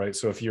example. Right.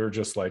 So if you're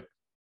just like,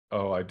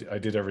 oh, I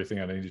did everything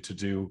I needed to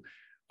do,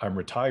 I'm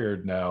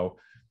retired now,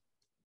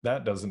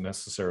 that doesn't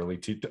necessarily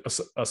teach,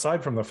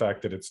 aside from the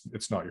fact that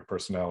it's not your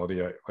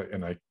personality.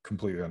 And I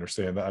completely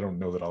understand that. I don't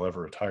know that I'll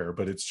ever retire,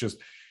 but it's just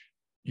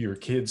your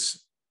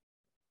kids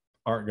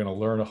aren't going to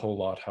learn a whole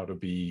lot how to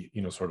be,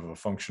 sort of a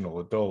functional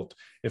adult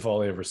if all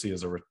they ever see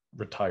is a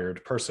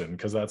retired person,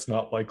 because that's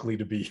not likely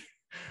to be.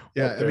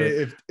 Yeah, I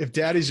mean, if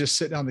daddy's just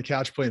sitting on the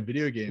couch playing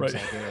video games right.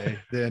 all day,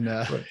 then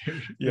right.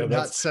 you're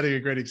not setting a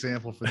great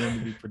example for them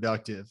to be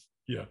productive.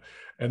 Yeah.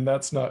 And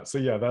that's not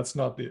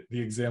the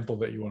example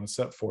that you want to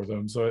set for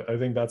them. So I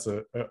think that's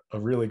a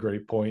really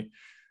great point.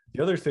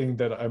 The other thing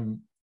that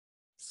I'm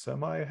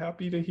semi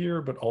happy to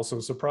hear, but also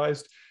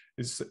surprised,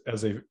 is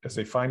as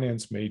a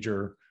finance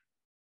major,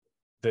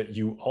 that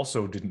you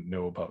also didn't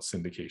know about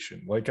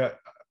syndication. Like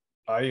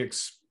I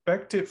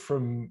expect it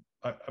from,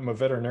 I'm a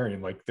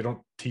veterinarian, like they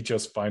don't teach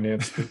us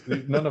finance.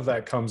 None of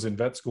that comes in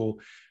vet school,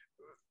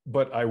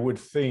 but I would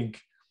think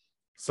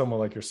someone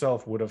like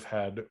yourself would have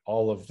had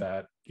all of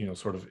that,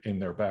 sort of in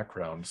their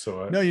background.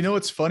 So no,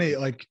 it's funny.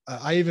 Like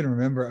I even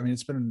remember, I mean,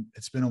 it's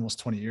been almost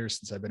 20 years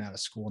since I've been out of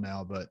school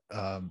now, but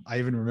I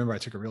even remember I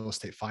took a real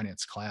estate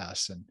finance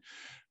class, and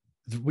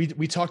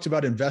we talked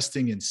about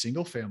investing in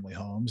single family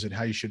homes and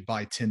how you should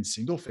buy 10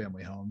 single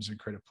family homes and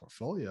create a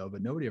portfolio,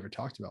 but nobody ever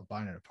talked about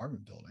buying an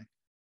apartment building.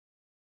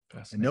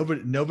 And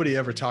nobody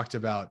ever talked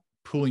about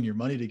pooling your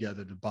money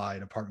together to buy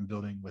an apartment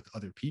building with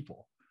other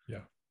people.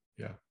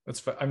 Yeah.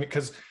 That's, I mean,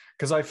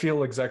 because I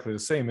feel exactly the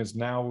same as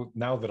now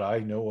that I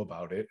know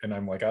about it. And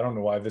I'm like, I don't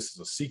know why this is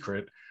a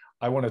secret.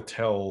 I want to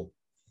tell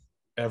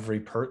like,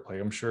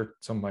 I'm sure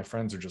some of my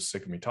friends are just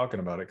sick of me talking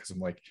about it, because I'm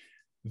like,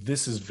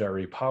 this is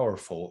very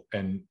powerful.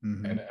 And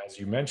as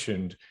you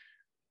mentioned,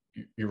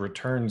 your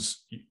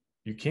returns,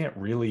 you can't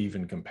really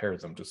even compare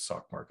them to the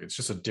stock market. It's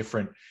just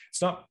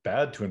it's not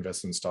bad to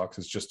invest in stocks.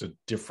 It's just a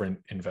different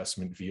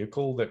investment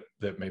vehicle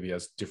that maybe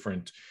has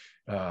different,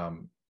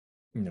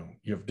 you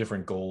have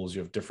different goals,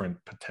 you have different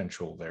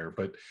potential there.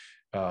 But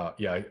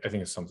I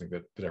think it's something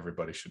that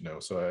everybody should know.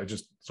 So I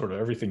just sort of,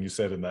 everything you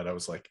said in that, I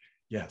was like,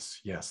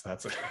 yes,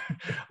 that's it.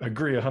 I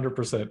agree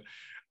 100%.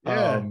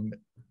 Yeah.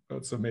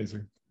 That's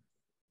amazing.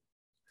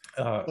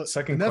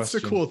 Second, and that's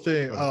question. The cool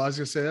thing. I was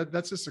gonna say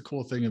that's just a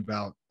cool thing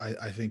about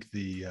I think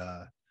the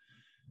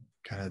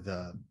kind of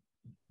the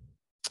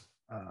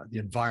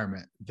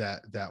environment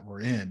that we're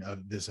in,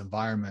 of this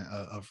environment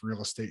of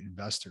real estate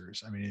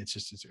investors. I mean,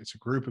 it's a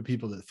group of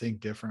people that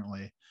think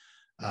differently,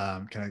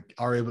 kind of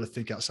are able to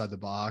think outside the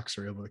box,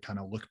 are able to kind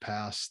of look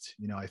past,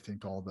 I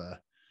think all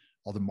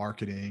the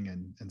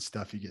marketing and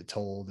stuff you get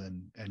told,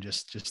 and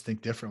just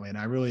think differently. And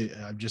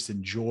I've just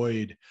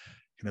enjoyed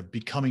kind of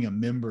becoming a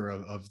member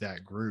of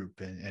that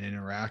group and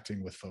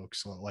interacting with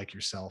folks like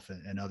yourself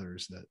and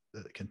others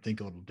that can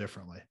think a little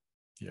differently.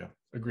 Yeah,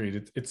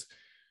 agreed. It's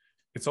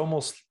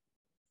almost,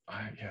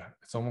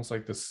 it's almost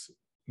like this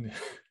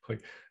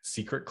like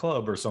secret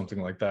club or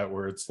something like that,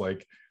 where it's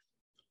like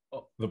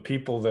the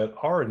people that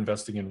are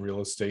investing in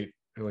real estate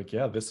are like,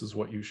 yeah, this is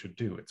what you should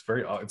do.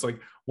 It's like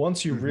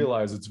once you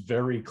realize, it's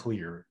very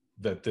clear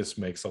that this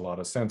makes a lot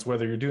of sense,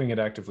 whether you're doing it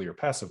actively or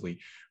passively.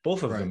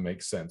 Both of them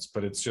make sense,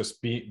 but it's just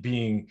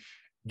getting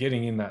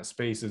in that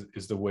space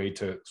is the way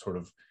to sort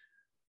of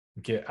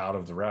get out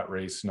of the rat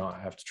race, not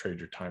have to trade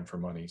your time for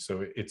money.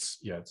 So it's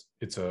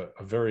a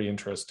very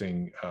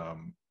interesting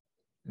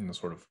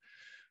sort of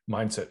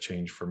mindset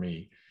change for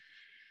me.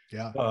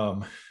 Yeah.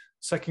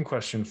 Second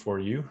question for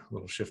you, a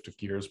little shift of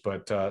gears,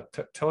 but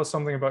tell us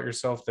something about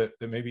yourself that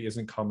maybe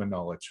isn't common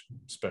knowledge,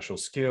 special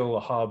skill,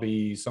 a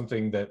hobby,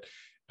 something that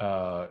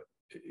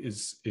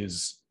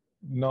is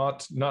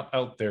not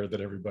out there that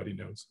everybody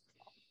knows.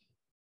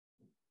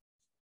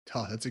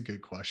 Oh, that's a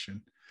good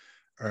question.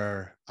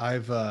 Or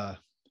if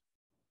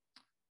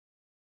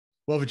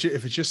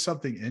it's just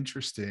something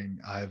interesting,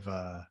 I've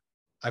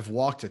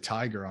walked a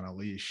tiger on a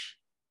leash.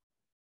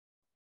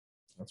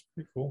 That's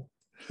pretty cool.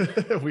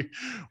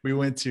 we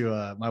went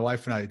to my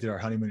wife and I did our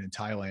honeymoon in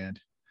Thailand,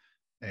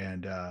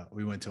 and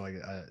we went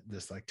to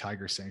this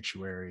tiger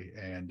sanctuary,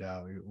 and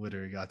we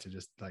literally got to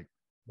just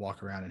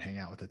walk around and hang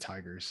out with the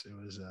tigers.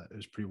 It was a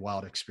pretty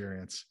wild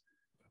experience.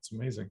 That's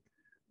amazing.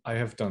 I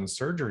have done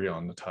surgery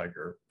on the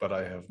tiger, but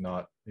I have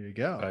not. There you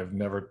go. I've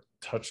never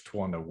touched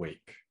one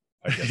awake.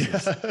 I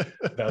guess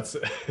that's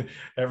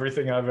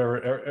everything I've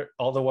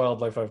all the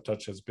wildlife I've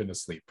touched has been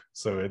asleep.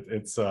 So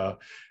it's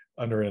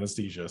under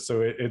anesthesia.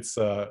 So it's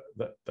that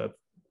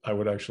I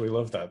would actually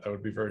love that. That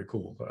would be very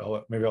cool.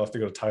 Maybe I'll have to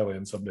go to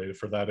Thailand someday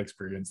for that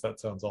experience. That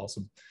sounds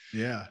awesome.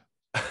 Yeah.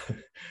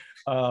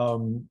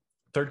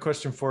 Third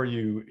question for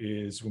you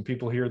is, when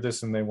people hear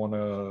this and they want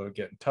to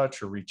get in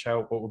touch or reach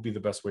out, what would be the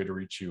best way to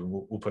reach you? And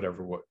we'll put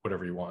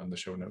whatever you want in the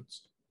show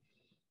notes.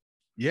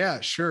 Yeah,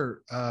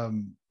 sure.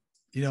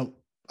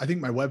 I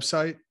think my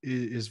website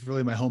is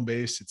really my home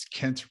base. It's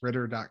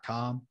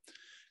kentritter.com.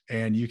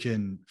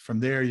 And from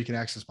there, you can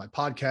access my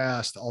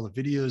podcast, all the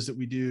videos that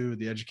we do,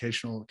 the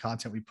educational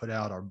content we put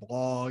out, our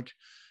blog,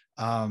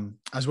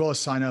 as well as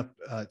sign up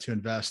to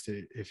invest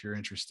if you're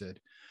interested.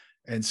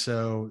 And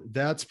so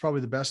that's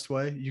probably the best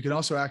way. You can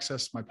also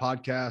access my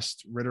podcast,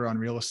 Ritter on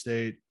Real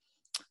Estate,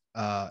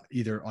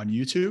 either on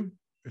YouTube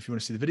if you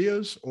want to see the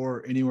videos,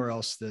 or anywhere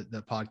else that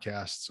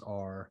podcasts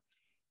are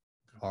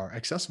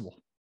accessible.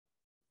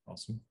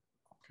 Awesome.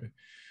 Okay.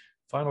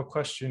 Final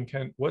question,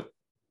 Ken. What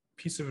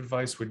piece of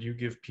advice would you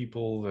give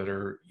people that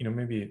are,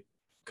 maybe a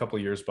couple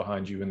of years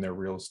behind you in their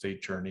real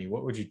estate journey?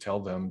 What would you tell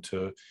them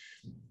to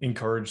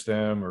encourage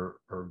them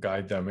or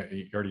guide them?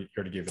 You already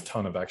gave a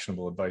ton of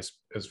actionable advice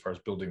as far as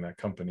building that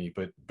company,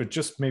 but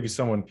just maybe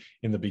someone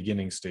in the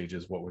beginning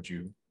stages, what would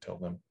you tell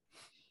them?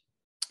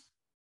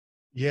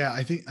 Yeah,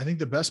 I think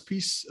the best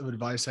piece of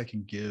advice I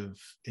can give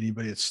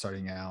anybody that's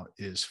starting out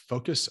is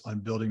focus on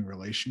building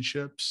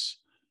relationships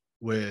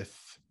with,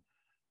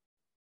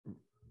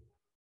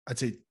 I'd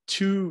say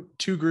two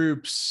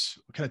groups,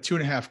 kind of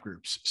 2.5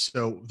 groups.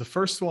 So the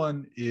first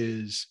one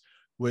is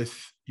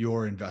with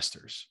your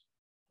investors,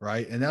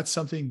 right? And that's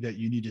something that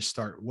you need to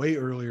start way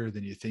earlier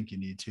than you think you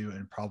need to,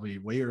 and probably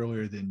way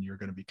earlier than you're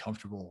going to be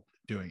comfortable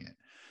doing it.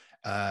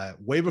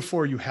 Way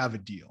before you have a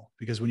deal,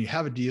 because when you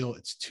have a deal,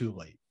 it's too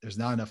late. There's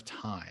not enough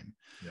time.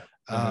 Yeah,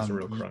 there's a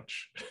real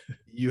crunch.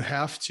 You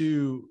have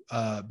to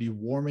be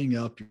warming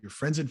up your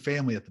friends and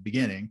family at the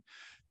beginning,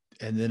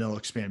 and then it'll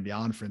expand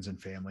beyond friends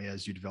and family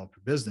as you develop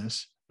your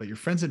business. But your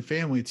friends and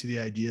family to the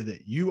idea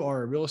that you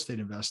are a real estate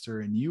investor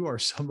and you are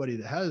somebody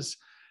that has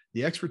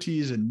the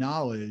expertise and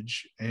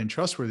knowledge and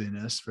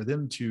trustworthiness for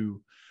them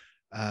to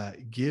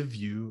give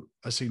you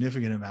a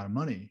significant amount of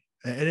money.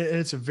 And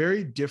it's a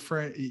very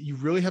different, you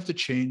really have to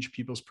change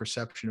people's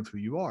perception of who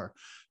you are,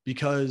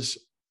 because,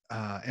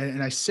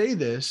 and I say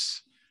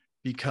this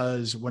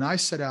because when I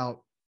set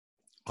out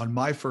on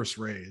my first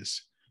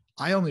raise,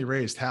 I only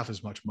raised half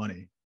as much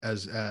money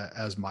as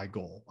my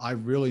goal. I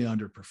really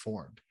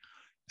underperformed.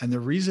 And the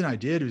reason I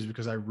did is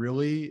because I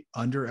really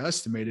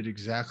underestimated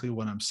exactly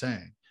what I'm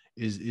saying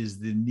is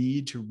the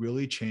need to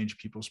really change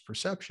people's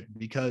perception,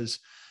 because,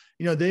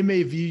 they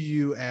may view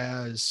you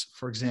as,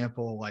 for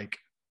example, like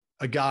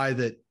a guy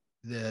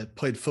that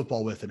played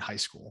football with in high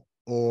school,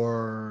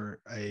 or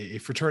a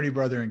fraternity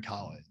brother in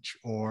college,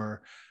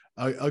 or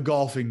a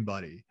golfing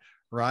buddy,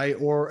 right?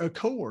 Or a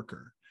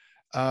coworker.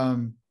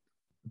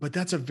 But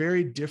that's a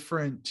very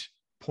different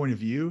point of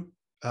view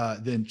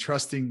than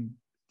trusting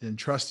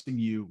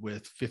you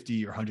with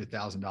 $50,000 or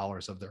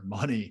 $100,000 of their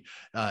money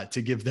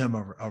to give them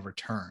a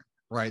return.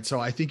 Right. So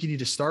I think you need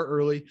to start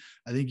early.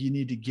 I think you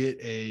need to get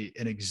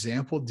an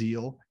example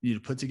deal. You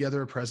need to put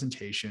together a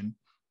presentation,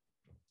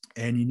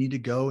 and you need to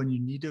go and you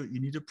need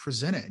to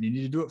present it, and you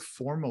need to do it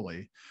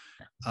formally.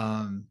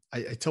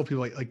 I tell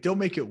people like, don't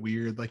make it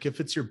weird. Like if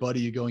it's your buddy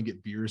you go and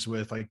get beers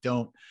with, like,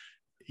 don't,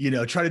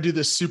 try to do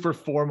this super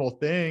formal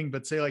thing,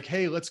 but say like,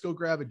 hey, let's go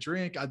grab a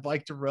drink. I'd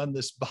like to run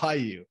this by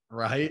you.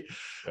 Right.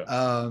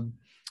 Yeah.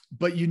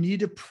 But you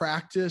need to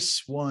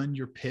practice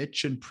your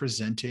pitch and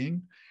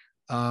presenting.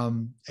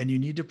 And you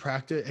need to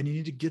practice, and you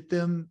need to get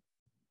them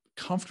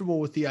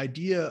comfortable with the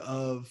idea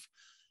of,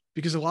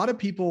 because a lot of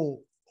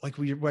people, like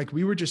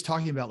we were just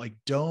talking about, like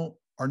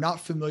are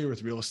not familiar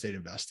with real estate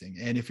investing.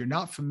 And if you're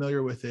not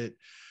familiar with it,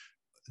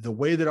 the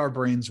way that our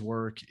brains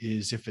work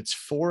is, if it's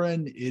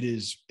foreign, it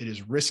is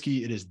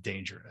risky, it is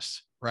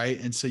dangerous. Right.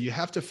 And so you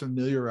have to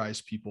familiarize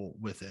people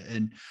with it.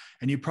 And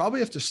you probably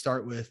have to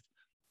start with,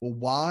 well,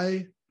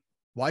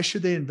 why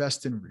should they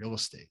invest in real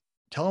estate?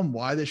 Tell them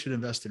why they should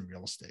invest in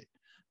real estate.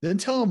 Then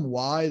tell them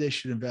why they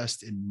should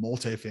invest in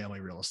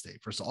multifamily real estate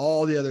versus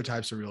all the other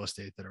types of real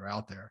estate that are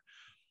out there.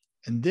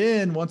 And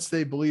then once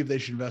they believe they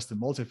should invest in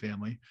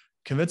multifamily,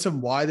 convince them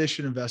why they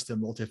should invest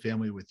in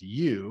multifamily with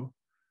you.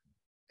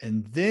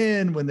 And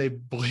then when they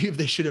believe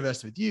they should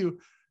invest with you,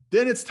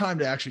 then it's time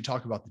to actually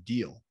talk about the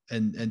deal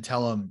and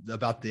tell them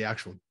about the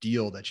actual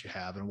deal that you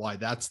have and why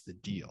that's the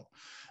deal.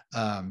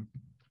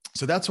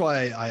 So that's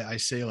why I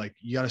say, like,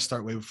 you got to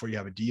start way before you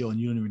have a deal, and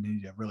you don't even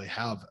need to really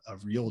have a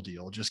real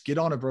deal. Just get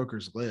on a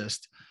broker's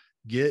list,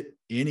 get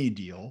any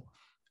deal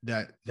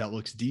that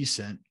looks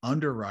decent,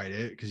 underwrite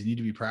it, because you need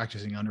to be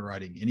practicing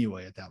underwriting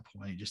anyway at that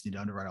point. You just need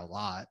to underwrite a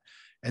lot,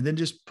 and then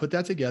just put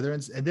that together.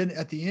 And then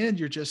at the end,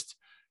 you're just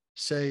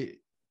say,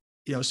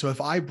 so if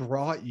I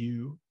brought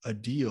you a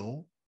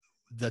deal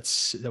that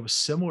was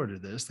similar to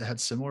this, that had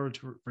similar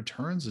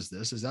returns as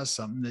this, is that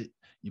something that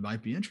you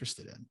might be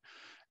interested in?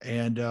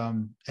 And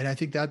I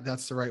think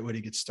that's the right way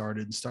to get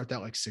started, and start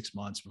that like 6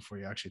 months before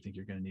you actually think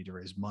you're going to need to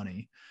raise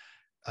money.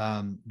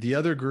 The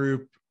other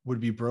group would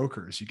be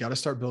brokers. You got to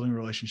start building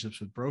relationships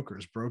with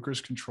brokers.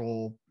 Brokers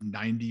control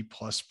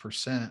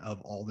 90+% of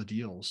all the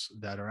deals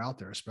that are out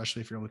there,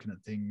 especially if you're looking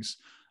at things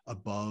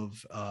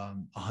above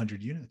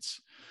 100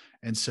 units.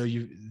 And so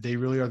they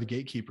really are the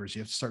gatekeepers.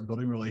 You have to start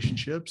building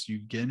relationships. You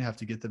again have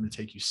to get them to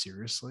take you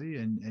seriously,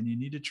 and you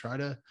need to try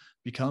to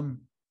become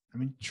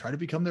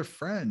their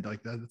friend.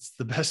 Like that's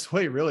the best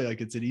way, really.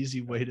 Like it's an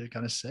easy way to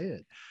kind of say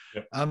it.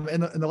 Yep.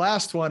 And the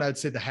last one, I'd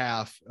say the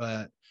half,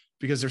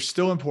 because they're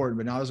still important,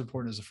 but not as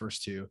important as the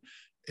first two,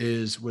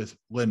 is with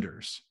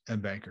lenders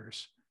and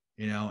bankers,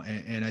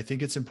 and I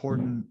think it's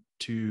important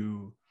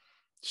to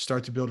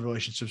start to build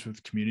relationships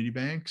with community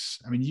banks.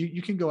 I mean,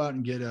 you can go out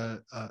and get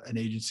an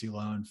agency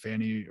loan,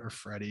 Fannie or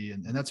Freddie,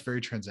 and that's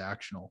very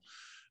transactional.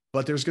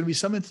 But there's going to be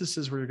some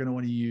instances where you're going to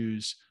want to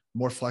use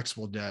more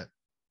flexible debt.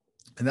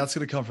 And that's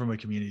going to come from a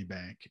community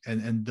bank.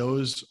 And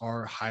those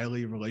are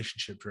highly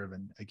relationship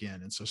driven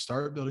again. And so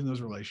start building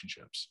those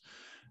relationships.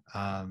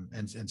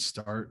 And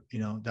start,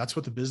 that's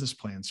what the business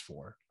plan's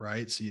for,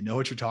 right? So you know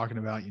what you're talking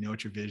about, you know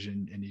what your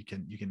vision, and you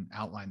can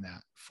outline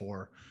that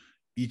for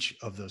each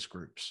of those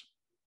groups.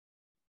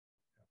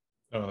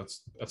 Oh,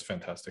 that's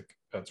fantastic.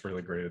 That's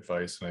really great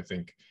advice. And I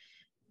think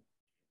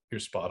you're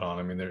spot on.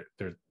 I mean,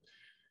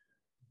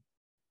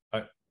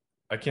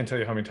 I can't tell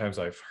you how many times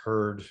I've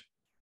heard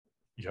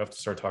you have to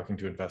start talking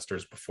to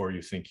investors before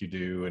you think you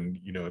do. And,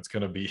 it's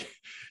going to be,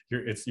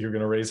 you're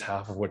going to raise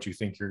half of what you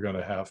think you're going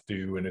to have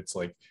to. And it's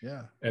like,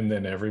 yeah. And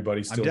then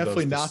everybody still I'm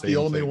definitely does the not same the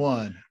only thing.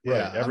 one. Right.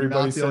 Yeah,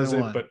 Everybody says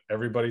it, but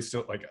everybody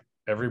still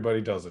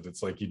everybody does it.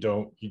 It's like, you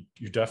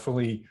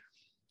definitely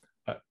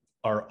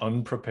are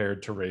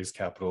unprepared to raise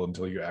capital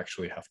until you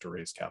actually have to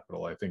raise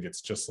capital. I think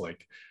it's just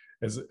like,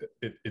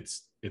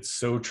 it's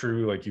so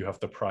true. Like, you have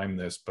to prime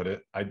this,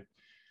 but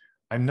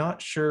I'm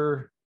not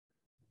sure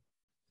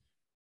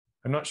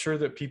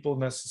that people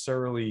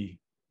necessarily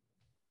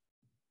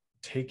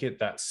take it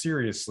that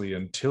seriously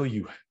until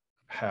you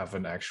have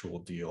an actual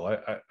deal.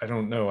 I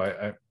don't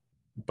know.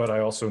 But I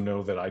also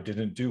know that I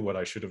didn't do what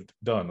I should have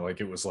done. Like,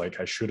 it was like,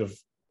 I should have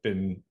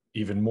been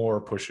even more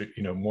pushing,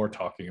 more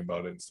talking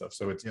about it and stuff.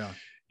 So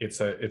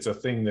it's a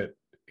thing that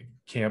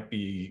can't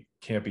be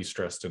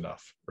stressed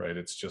enough, right?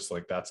 It's just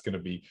like, that's going to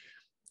be,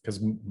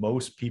 because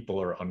most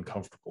people are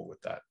uncomfortable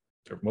with that.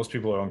 Most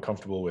people are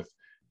uncomfortable with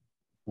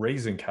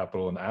raising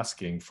capital and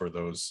asking for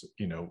those,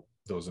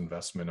 those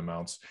investment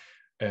amounts.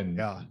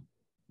 And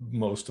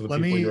most of the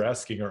people you're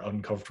asking are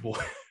uncomfortable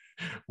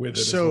with it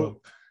as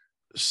well.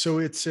 So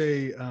it's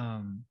I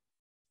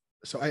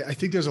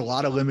think there's a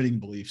lot of limiting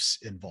beliefs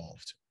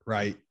involved,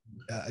 right?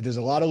 There's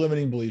a lot of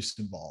limiting beliefs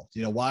involved.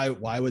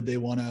 Why would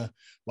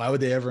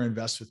they ever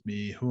invest with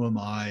me? Who am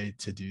I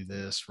to do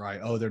this? Right?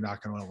 Oh, they're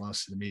not going to want to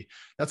listen to me.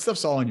 That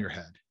stuff's all in your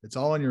head. It's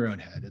all in your own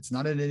head. It's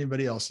not in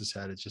anybody else's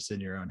head. It's just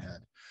in your own head.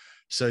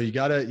 So you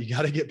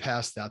gotta get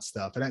past that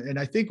stuff. And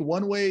I think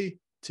one way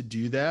to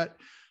do that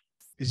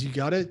is you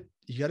gotta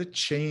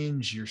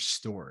change your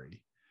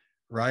story,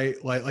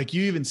 right? Like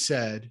you even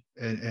said,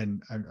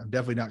 and I'm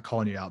definitely not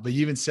calling you out, but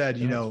you even said,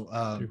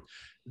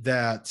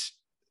 that,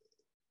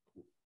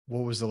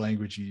 what was the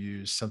language you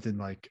used? Something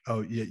like,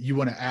 oh, you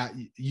want to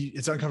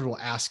it's uncomfortable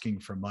asking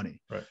for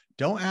money. Right.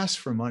 Don't ask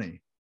for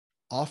money.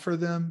 Offer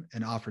them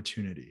an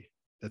opportunity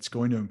that's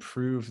going to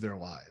improve their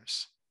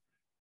lives.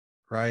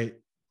 Right.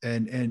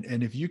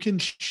 And if you can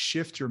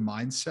shift your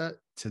mindset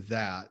to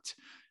that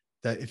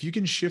if you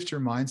can shift your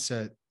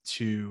mindset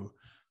to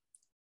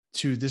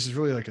this is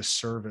really like a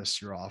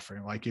service you're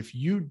offering. Like, if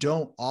you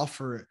don't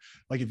offer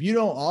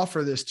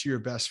this to your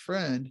best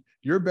friend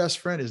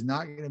is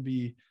not going to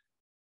be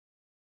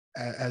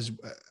as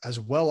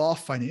well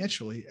off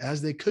financially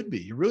as they could be.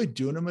 You're really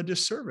doing them a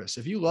disservice.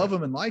 If you love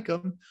them and like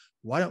them,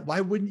 why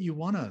wouldn't you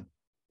want to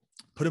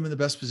put them in the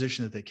best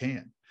position that they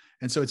can?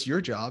 And so it's your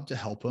job to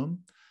help them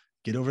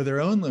get over their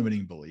own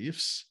limiting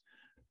beliefs,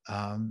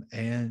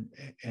 and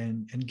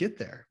get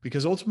there,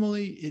 because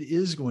ultimately it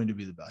is going to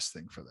be the best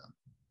thing for them.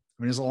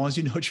 I mean, as long as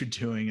you know what you're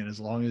doing and as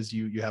long as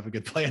you have a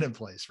good plan in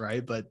place,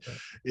 right? But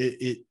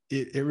it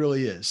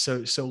really is.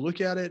 So look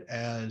at it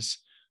as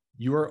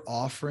you are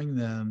offering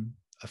them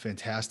a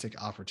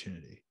fantastic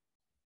opportunity.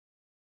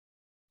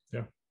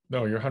 Yeah,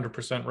 no, you're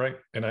 100% right.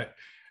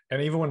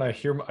 And even when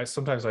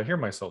sometimes I hear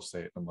myself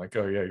say it, I'm like,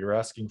 oh yeah, you're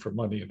asking for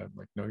money. And I'm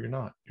like, no, you're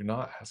not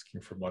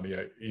asking for money.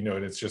 And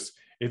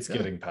it's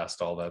getting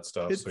past all that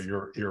stuff. So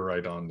you're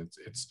right on.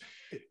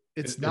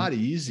 It's not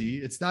easy.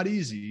 It's not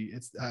easy.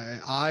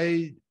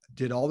 I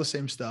did all the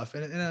same stuff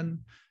and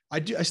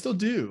I still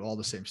do all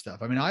the same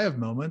stuff. I mean, I have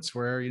moments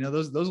where,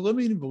 those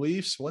limiting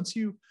beliefs, once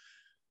you,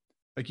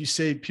 like you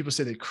say, people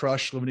say they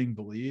crush limiting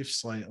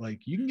beliefs.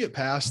 Like you can get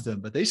past them,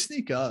 but they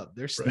sneak up.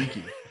 They're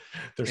sneaky. Right.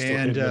 They're still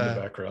hidden in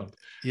the background.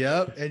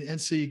 Yep. And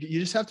so you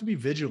just have to be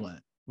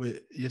vigilant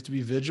with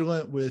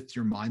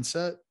your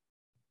mindset.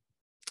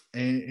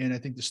 And I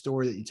think the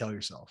story that you tell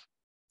yourself.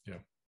 Yeah.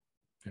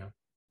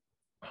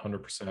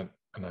 100%.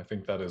 And I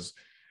think that is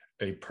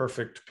a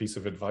perfect piece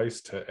of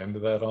advice to end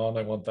that on.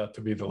 I want that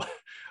to be the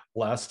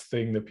last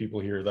thing that people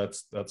hear.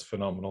 That's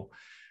phenomenal.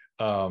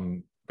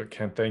 But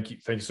Ken, thank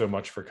you so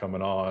much for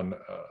coming on.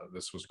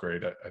 This was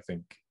great. I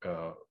think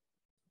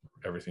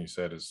everything you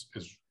said is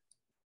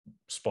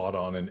spot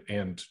on,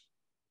 and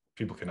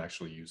people can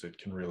actually use it,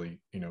 can really,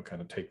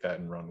 kind of take that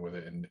and run with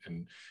it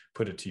and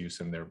put it to use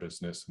in their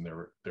business and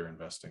their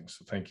investing.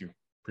 So thank you.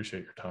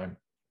 Appreciate your time.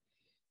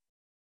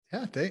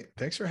 Yeah.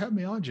 Thanks for having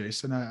me on,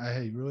 Jason.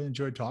 I really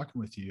enjoyed talking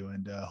with you,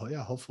 and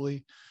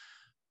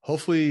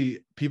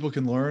hopefully people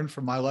can learn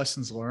from my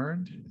lessons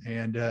learned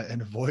and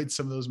avoid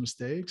some of those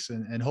mistakes.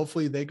 And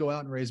hopefully they go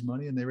out and raise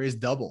money and they raise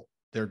double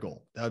their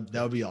goal. That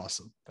would be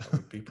awesome. That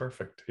would be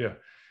perfect. Yeah.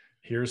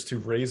 Here's to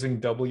raising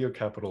double your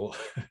capital.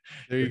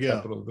 There you go.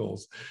 Capital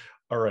goals.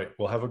 All right.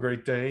 Well, have a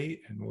great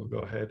day, and we'll go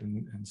ahead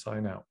and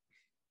sign out.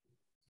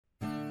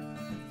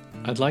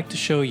 I'd like to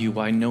show you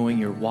why knowing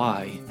your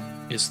why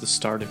is the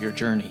start of your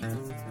journey.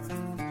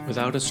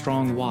 Without a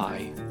strong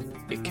why,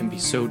 it can be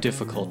so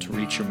difficult to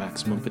reach your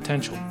maximum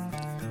potential.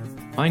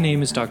 My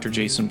name is Dr.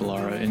 Jason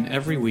Ballara, and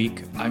every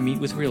week I meet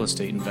with real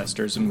estate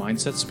investors and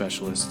mindset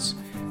specialists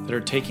that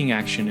are taking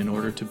action in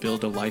order to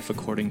build a life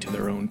according to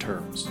their own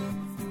terms.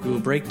 We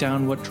will break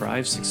down what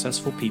drives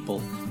successful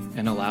people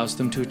and allows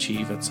them to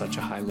achieve at such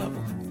a high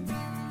level.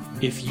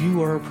 If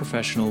you are a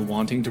professional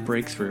wanting to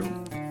break through,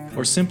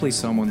 or simply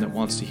someone that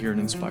wants to hear an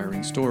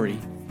inspiring story,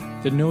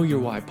 the Know Your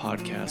Why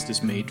podcast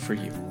is made for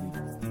you.